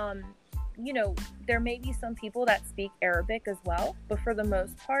 there may be some people that speak Arabic as well, but for the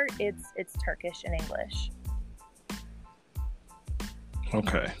most part, it's Turkish and English.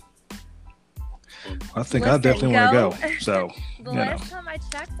 Okay. I think I definitely want to go. So the last time I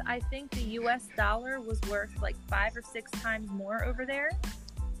checked, I think the U.S. dollar was worth like 5 or 6 times more over there.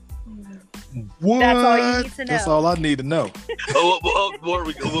 What? That's all you need to know. That's all I need to know. More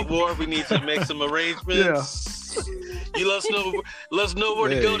we need to make some arrangements. You let us know where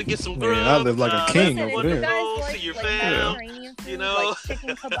to go to get some grub. I live like a king over there. See your family. Like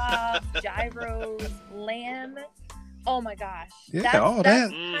chicken kebabs, gyros, lamb. Oh my gosh. Yeah,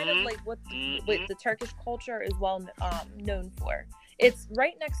 that's kind of like what the Turkish culture is well known for. It's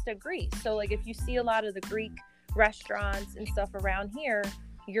right next to Greece. So like if you see a lot of the Greek restaurants and stuff around here,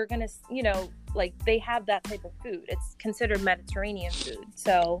 you're going to, like they have that type of food. It's considered Mediterranean food.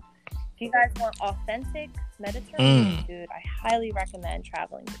 So if you guys want authentic Mediterranean food, I highly recommend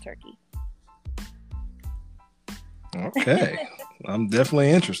traveling to Turkey. Okay. I'm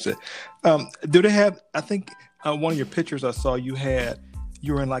definitely interested. Do they have, I think one of your pictures I saw you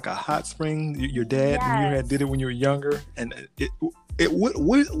were in like a hot spring, your dad, and you did it when you were younger. And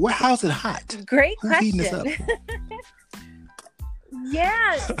how's it hot? Great Who's question. heating this up?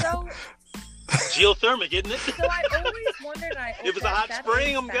 Yeah, so geothermic, isn't it? So I always wondered. If it's a hot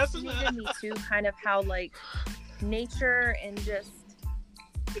spring, I'm guessing. Me too, kind of how like nature and just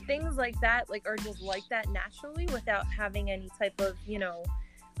things like that, like are just like that naturally without having any type of,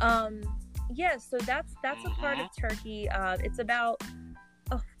 So that's a part of Turkey. It's about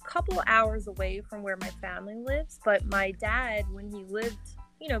a couple hours away from where my family lives, but my dad, when he lived,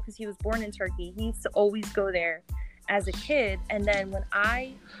 because he was born in Turkey, he used to always go there as a kid. And then when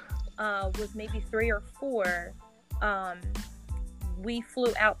I was maybe 3 or 4, we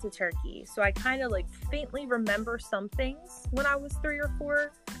flew out to Turkey. So I kind of like faintly remember some things when I was 3 or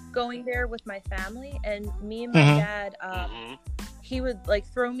 4 going there with my family. And me and my dad, he would like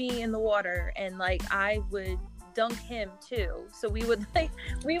throw me in the water and like I would dunk him too. So we would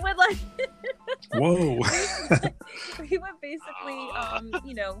whoa. we would basically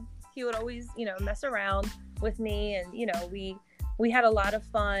he would always, mess around with me, and we had a lot of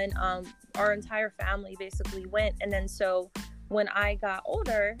fun. Our entire family basically went, and then so when I got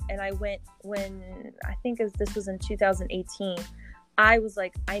older and I went, when I think this was in 2018, I was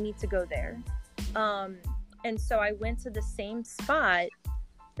like, I need to go there. And so I went to the same spot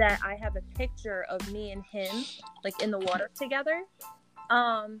that I have a picture of me and him like in the water together.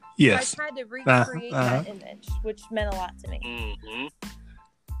 Yes. So I tried to recreate that image, which meant a lot to me. Mm-hmm.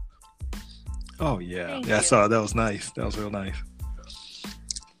 Oh yeah. Thank Yeah, I you. saw it. That was nice. That was real nice.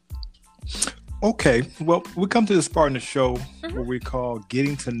 Okay. Well, we come to this part in the show where we call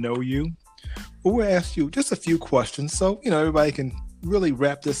Getting to Know You. Where we'll ask you just a few questions so, everybody can really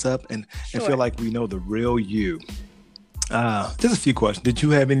wrap this up and feel like we know the real you. Just a few questions. Did you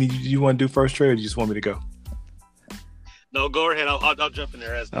have any you want to do first, Trey, or do you just want me to go? No, go ahead. I'll jump in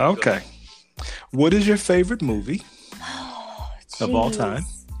there as Okay. What is your favorite movie of all time?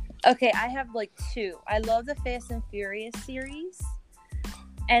 Okay, I have like two. I love the Fast and Furious series,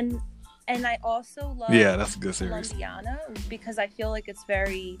 and I also love that's a good series. Colombiana because I feel like it's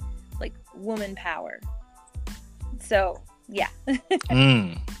very like woman power. So yeah.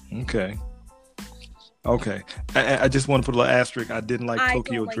 Okay. I just want to put a little asterisk. I didn't like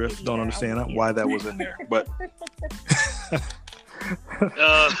Tokyo don't Drift. like it Don't either. understand why that was in there, but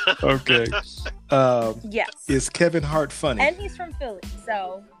go. okay. Yes. Is Kevin Hart funny? And he's from Philly,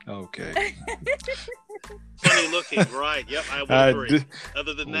 so. Okay. Funny looking, right? Yep, I would agree.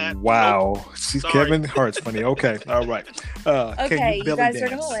 Other than that, wow, nope. She's Sorry. Kevin Hart's funny. Okay, all right. Okay, can you belly guys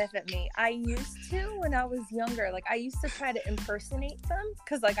dance? are gonna laugh at me. I used to when I was younger. Like I used to try to impersonate them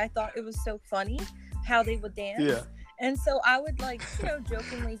because like I thought it was so funny how they would dance. Yeah. And so I would like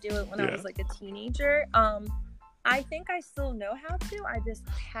jokingly do it when I was like a teenager. I think I still know how to. I just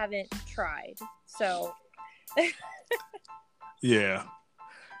haven't tried. So. Yeah.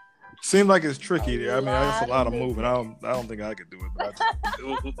 Seems like it's tricky there. I mean, that's a lot of movement. moving. I don't think I could do it.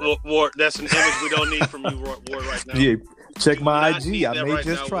 But Ward, that's an image we don't need from you, Ward, right now. yeah, check Do my not IG. need I that may right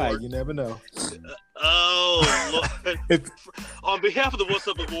just now, try. Ward. You never know. Oh, Lord. If- On behalf of the What's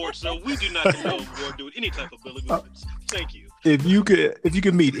Up Award Show, we do not condone Ward doing any type of belly movements. Thank you. If you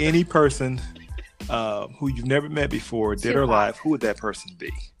could meet any person who you've never met before, dead or Tupac. alive, who would that person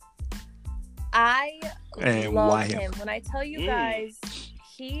be? I And love why him. him? When I tell you guys,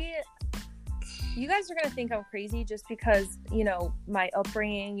 you guys are gonna think I'm crazy just because my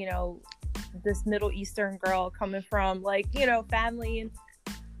upbringing, this Middle Eastern girl coming from like family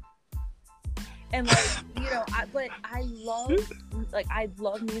and like but I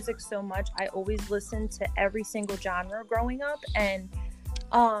love music so much. I always listened to every single genre growing up, and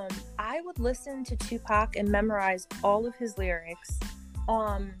I would listen to Tupac and memorize all of his lyrics.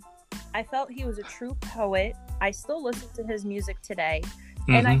 I felt he was a true poet. I still listen to his music today.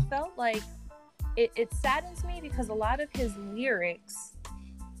 And I felt like it saddens me because a lot of his lyrics,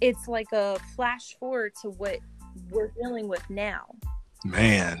 it's like a flash forward to what we're dealing with now.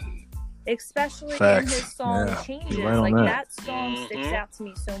 Man. Especially Facts. in his song Yeah. Changes. You're right on like that. that song sticks out to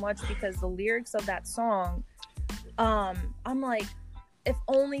me so much because the lyrics of that song, I'm like, if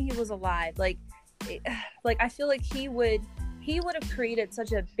only he was alive. Like I feel like he would have created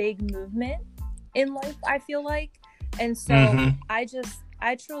such a big movement in life, I feel like. And so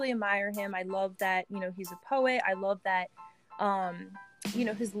I truly admire him. I love that, he's a poet. I love that,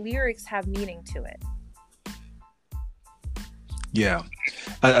 his lyrics have meaning to it. Yeah,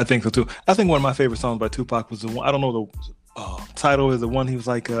 I think so too. I think one of my favorite songs by Tupac was the one, I don't know the title, is the one he was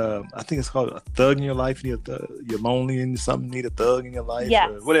like, I think it's called A Thug in Your Life. You're lonely and something, need a thug in your life. Yes.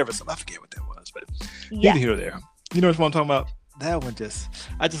 Or whatever. I forget what that was, but Yeah. neither here or there. You know what I'm talking about? That one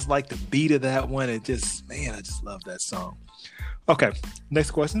I just like the beat of that one. It just, man, I just love that song. Okay,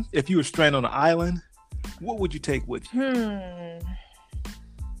 next question. If you were stranded on an island, what would you take with you?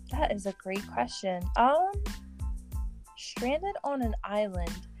 That is a great question. Stranded on an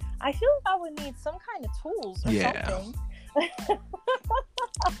island. I feel like I would need some kind of tools or something.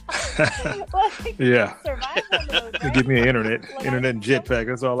 Like, Yeah. survival mode, right? Give me an internet Like, and jetpack.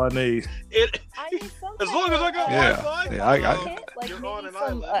 That's all I need. I need some As kind long as I got Yeah. Wi-Fi, Yeah, I- kit, like you're maybe on an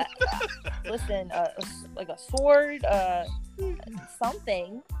some, island. listen, like a sword,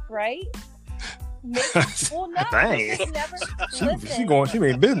 something, right? Well, no, Dang. just never. She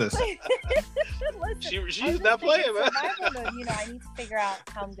mean business. Listen, she's not playing, man. survival mode, I need to figure out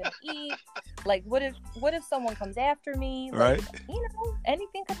how I'm gonna eat. Like, what if someone comes after me? Like, Right.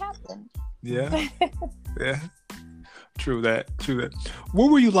 Anything could happen. Yeah. Yeah. True that.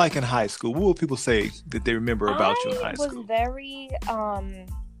 What were you like in high school? What would people say that they remember about you in high I school? was very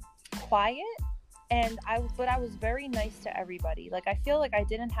quiet but I was very nice to everybody. Like, I feel like I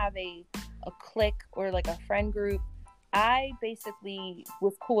didn't have a clique or like a friend group. I basically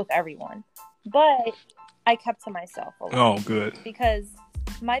was cool with everyone, but I kept to myself a lot. Oh, good. Because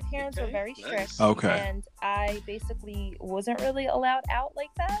my parents were very strict. Okay. And I basically wasn't really allowed out like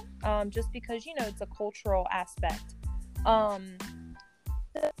that, just because, you know, it's a cultural aspect. I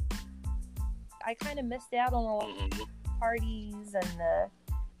kind of missed out on a lot of parties and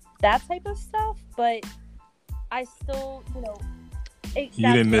that type of stuff, but I still, you know, you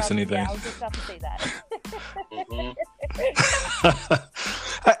didn't miss anything. Yeah, I was just about to say that.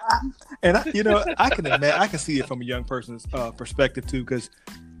 You know, I can see it from a young person's perspective too, because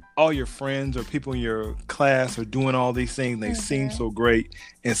all your friends or people in your class are doing all these things. They seem so great,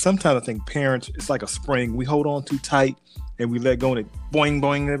 and sometimes I think parents, it's like a spring. We hold on too tight and we let go, and it boing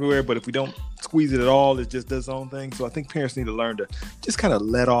boing everywhere. But if we don't squeeze it at all, it just does its own thing. So I think parents need to learn to just kind of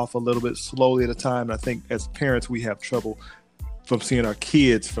let off a little bit, slowly at a time. And I think as parents, we have trouble from seeing our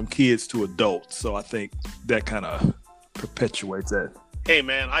kids from kids to adults. So I think that kind of perpetuates that. Hey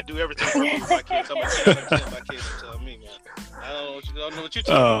man, I do everything for my kids. I'm a kid. My kids tell me, man. I don't know what you're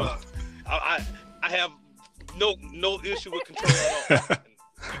talking about. I have no issue with control at all.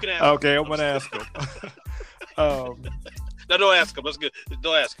 You can ask. Okay, I'm gonna ask them. No, don't ask them. That's good.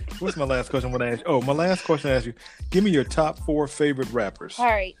 Don't ask them. What's my last question? I'm gonna ask. Oh, my last question I ask you. Give me your top 4 favorite rappers. All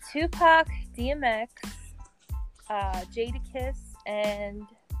right, Tupac, DMX, Jadakiss, and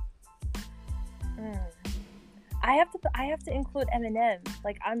I have to include Eminem.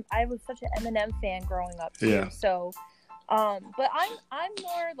 Like, I was such an Eminem fan growing up too. Yeah. So, but I'm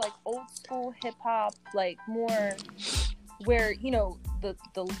more like old school hip hop, like more where, you know,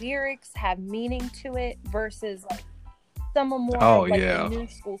 the lyrics have meaning to it versus like some more the new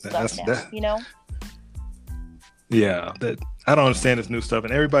school stuff now. You know. Yeah, that I don't understand this new stuff,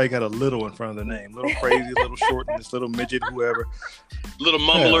 and everybody got a little in front of their name, little crazy, little short, and this little midget, whoever, little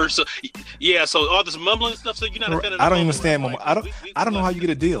mumbler. So so all this mumbling stuff. So you're not a fan of I don't even understand. I don't know how you get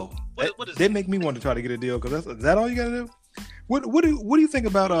a deal. What is they make me want to try to get a deal, because is that all you got to do? What do you think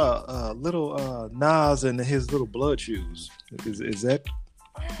about little Nas and his little blood shoes? Is that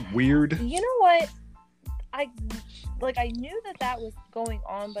weird? You know what? I knew that was going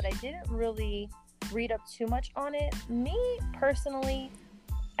on, but I didn't really read up too much on it. Me personally,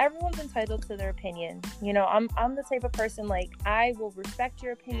 everyone's entitled to their opinion. You know, I'm the type of person, like, I will respect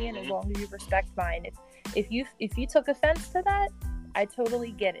your opinion as long as you respect mine. If you took offense to that, I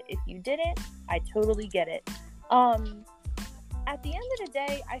totally get it. If you didn't, I totally get it. At the end of the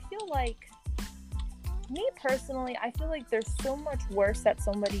day, I feel like, me personally, I feel like there's so much worse that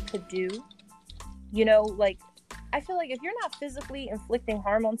somebody could do. You know, like, I feel like if you're not physically inflicting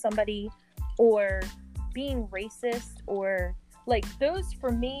harm on somebody or being racist, or like, those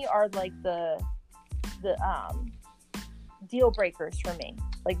for me are like the deal breakers for me.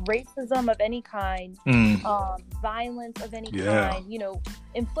 Like, racism of any kind, violence of any kind, you know,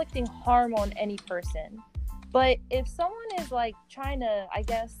 inflicting harm on any person. But if someone is like trying to, I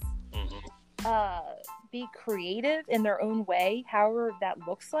guess, be creative in their own way, however that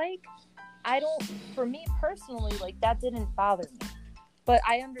looks like, for me personally, like, that didn't bother me. But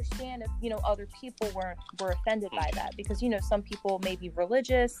I understand if, you know, other people were offended by that, because, you know, some people may be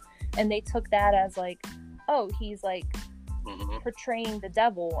religious and they took that as like, oh, he's like portraying the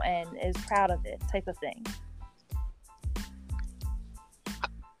devil and is proud of it, type of thing.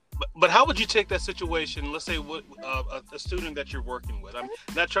 But how would you take that situation? Let's say a student that you're working with. I'm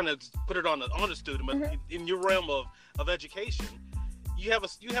not trying to put it on the student, but in your realm of education, you have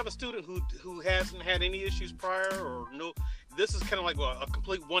a student who hasn't had any issues prior, or no. This is kind of like a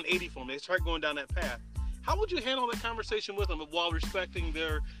complete 180 for them. They start going down that path. How would you handle that conversation with them while respecting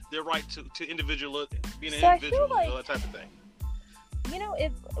their right to individual, being an individual, like, that type of thing? You know,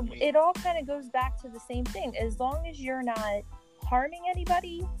 it all kind of goes back to the same thing. As long as you're not harming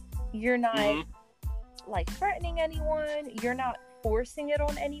anybody, you're not like threatening anyone, you're not forcing it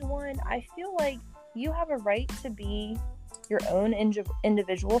on anyone, I feel like you have a right to be your own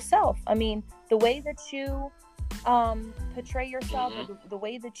individual self. I mean, the way that you portray yourself, the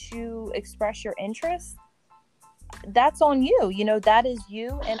way that you express your interests, that's on you. You know, that is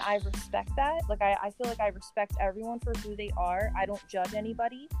you, and I respect that. Like, I feel like I respect everyone for who they are. I don't judge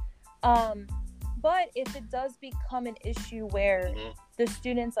anybody. But if it does become an issue where the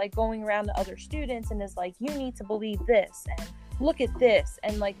student's like going around to other students and is like, you need to believe this and look at this,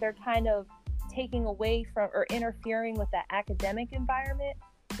 and like they're kind of taking away from or interfering with that academic environment,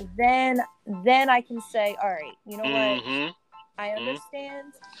 then I can say, all right, you know what? I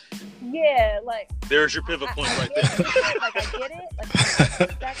understand. Yeah, like there's your pivot point right there. Like I get it. Like I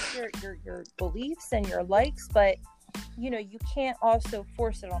respect your beliefs and your likes, but you can't also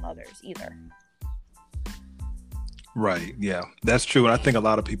force it on others either. Right. Yeah, that's true. And I think a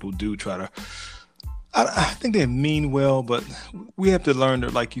lot of people do try to. I think they mean well, but we have to learn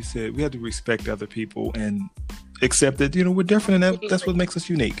that, like you said, we have to respect other people and accept that we're different, and that's what makes us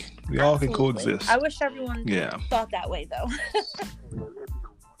unique. We all can coexist. I wish everyone thought that way, though.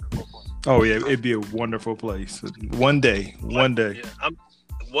 Oh yeah, it'd be a wonderful place. One day. Yeah,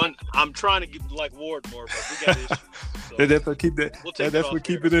 I'm trying to get like Ward more, but we got issues. So that's what keep it. That's what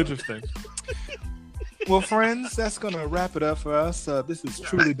keep it interesting. Well, friends, that's going to wrap it up for us. This has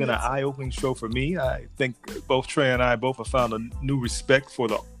truly been an eye-opening show for me. I think both Trey and I both have found a new respect for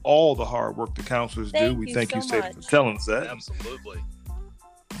all the hard work the counselors do. We thank you, Seda, for telling us that. Absolutely.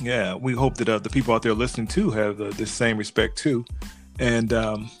 Yeah, we hope that the people out there listening too have the same respect too. And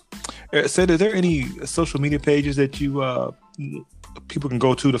Seda, is there any social media pages that you people can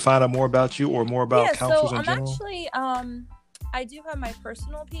go to find out more about you or more about counselors in general? Actually, I do have my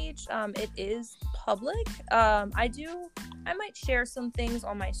personal page. It is public. I might share some things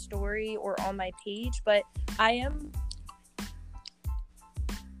on my story or on my page, but I am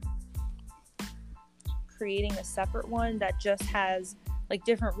creating a separate one that just has like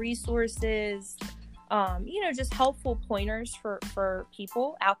different resources, just helpful pointers for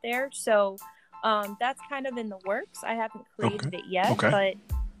people out there. So that's kind of in the works. I haven't created it yet, but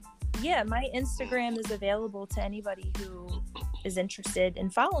yeah, my Instagram is available to anybody who is interested in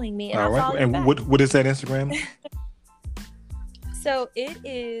following me. And all right. And what is that Instagram? So it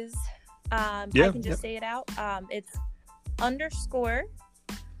is, I can just say it out. It's _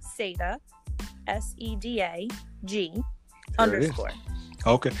 Seda, SEDAG _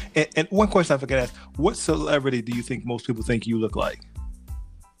 Okay. And one question I forgot to ask, what celebrity do you think most people think you look like?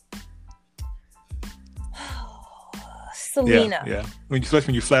 Selena. Yeah. When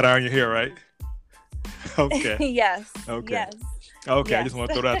you flat iron your hair, right? Okay. Yes. Okay. Yes. Okay. Yes. I just want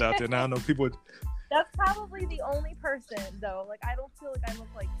to throw that out there. Now I know people. That's probably the only person, though. Like, I don't feel like I look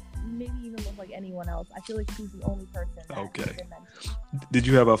like, maybe even look like anyone else. I feel like she's the only person. Okay. Did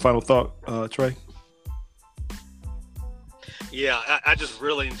you have a final thought, Trey? Yeah, I just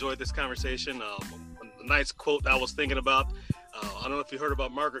really enjoyed this conversation. A nice quote I was thinking about. I don't know if you heard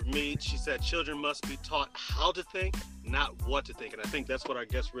about Margaret Mead. She said, "Children must be taught how to think, not what to think." And I think that's what I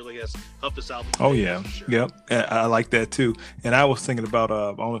guess really has helped us out. Oh, yeah. Sure. Yep. I like that, too. And I was thinking about,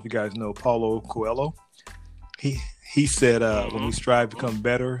 I don't know if you guys know Paulo Coelho. He said, when we strive to become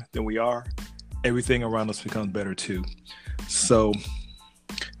better than we are, everything around us becomes better, too. So,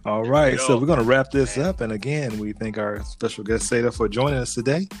 all right. So we're going to wrap this up. And again, we thank our special guest, Seda, for joining us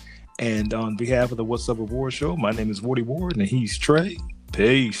today. And on behalf of the What's Up with Ward show, my name is Wardy Ward, and he's Trey.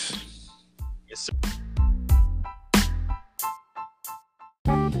 Peace. Yes, sir.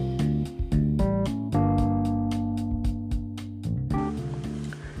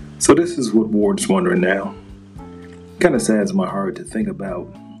 So this is what Ward's wondering now. Kind of saddens my heart to think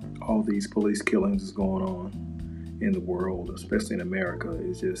about all these police killings that's going on in the world, especially in America.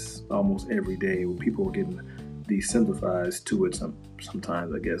 It's just almost every day where people are getting desensitized to it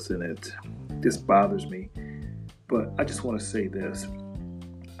sometimes, I guess, and it just bothers me. But I just want to say this.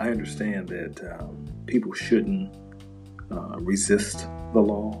 I understand that people shouldn't resist the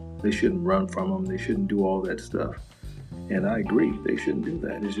law. They shouldn't run from them. They shouldn't do all that stuff. And I agree, they shouldn't do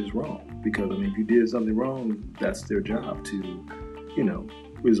that. It's just wrong. Because, if you did something wrong, that's their job to,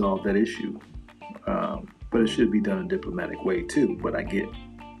 resolve that issue. But it should be done in a diplomatic way, too. But I get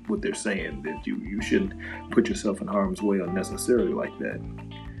what they're saying, that you shouldn't put yourself in harm's way unnecessarily like that.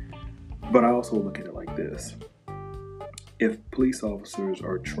 But I also look at it like this. If police officers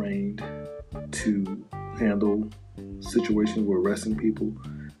are trained to handle situations where arresting people,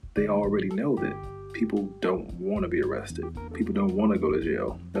 they already know that people don't want to be arrested. People don't want to go to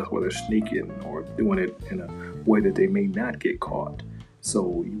jail. That's why they're sneaking or doing it in a way that they may not get caught.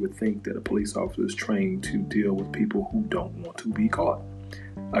 So you would think that a police officer is trained to deal with people who don't want to be caught.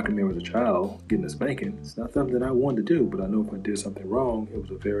 I can remember as a child getting a spanking. It's not something that I wanted to do, but I know if I did something wrong, it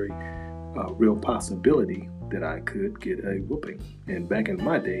was a very real possibility that I could get a whooping. And back in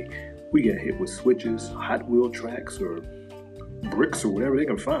my day, we got hit with switches, Hot Wheel tracks, or bricks, or whatever they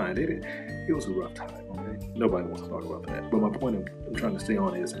can find. It was a rough time. Okay? Nobody wants to talk about that. But my point I'm trying to stay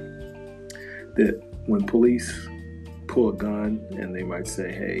on is that when police pull a gun and they might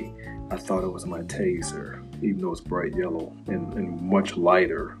say, "Hey, I thought it was my taser," even though it's bright yellow and much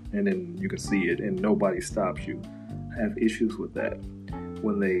lighter, and then you can see it and nobody stops you. I have issues with that.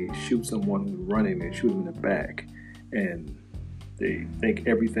 When they shoot someone who's running, they shoot them in the back, and They think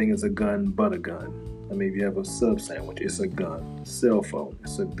everything is a gun but a gun. I mean, if you have a sub sandwich, it's a gun. Cell phone,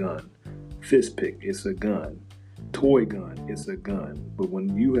 it's a gun. Fist pick, it's a gun. Toy gun, it's a gun. But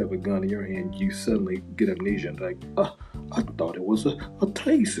when you have a gun in your hand, you suddenly get amnesia and like, I thought it was a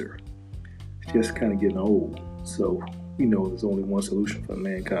taser. It's just kind of getting old. So, there's only one solution for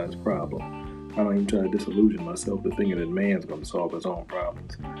mankind's problem. I don't even try to disillusion myself to thinking that man's going to solve his own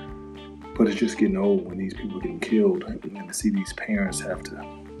problems. But it's just getting old when these people are getting killed, and to see these parents have to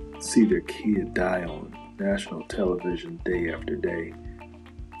see their kid die on national television day after day.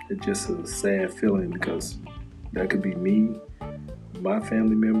 It's just a sad feeling, because that could be me, my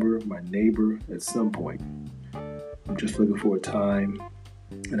family member, my neighbor at some point. I'm just looking for a time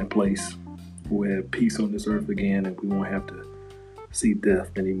and a place where we have peace on this earth again, and we won't have to see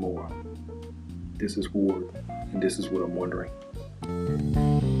death anymore. This is Ward, and this is what I'm wondering.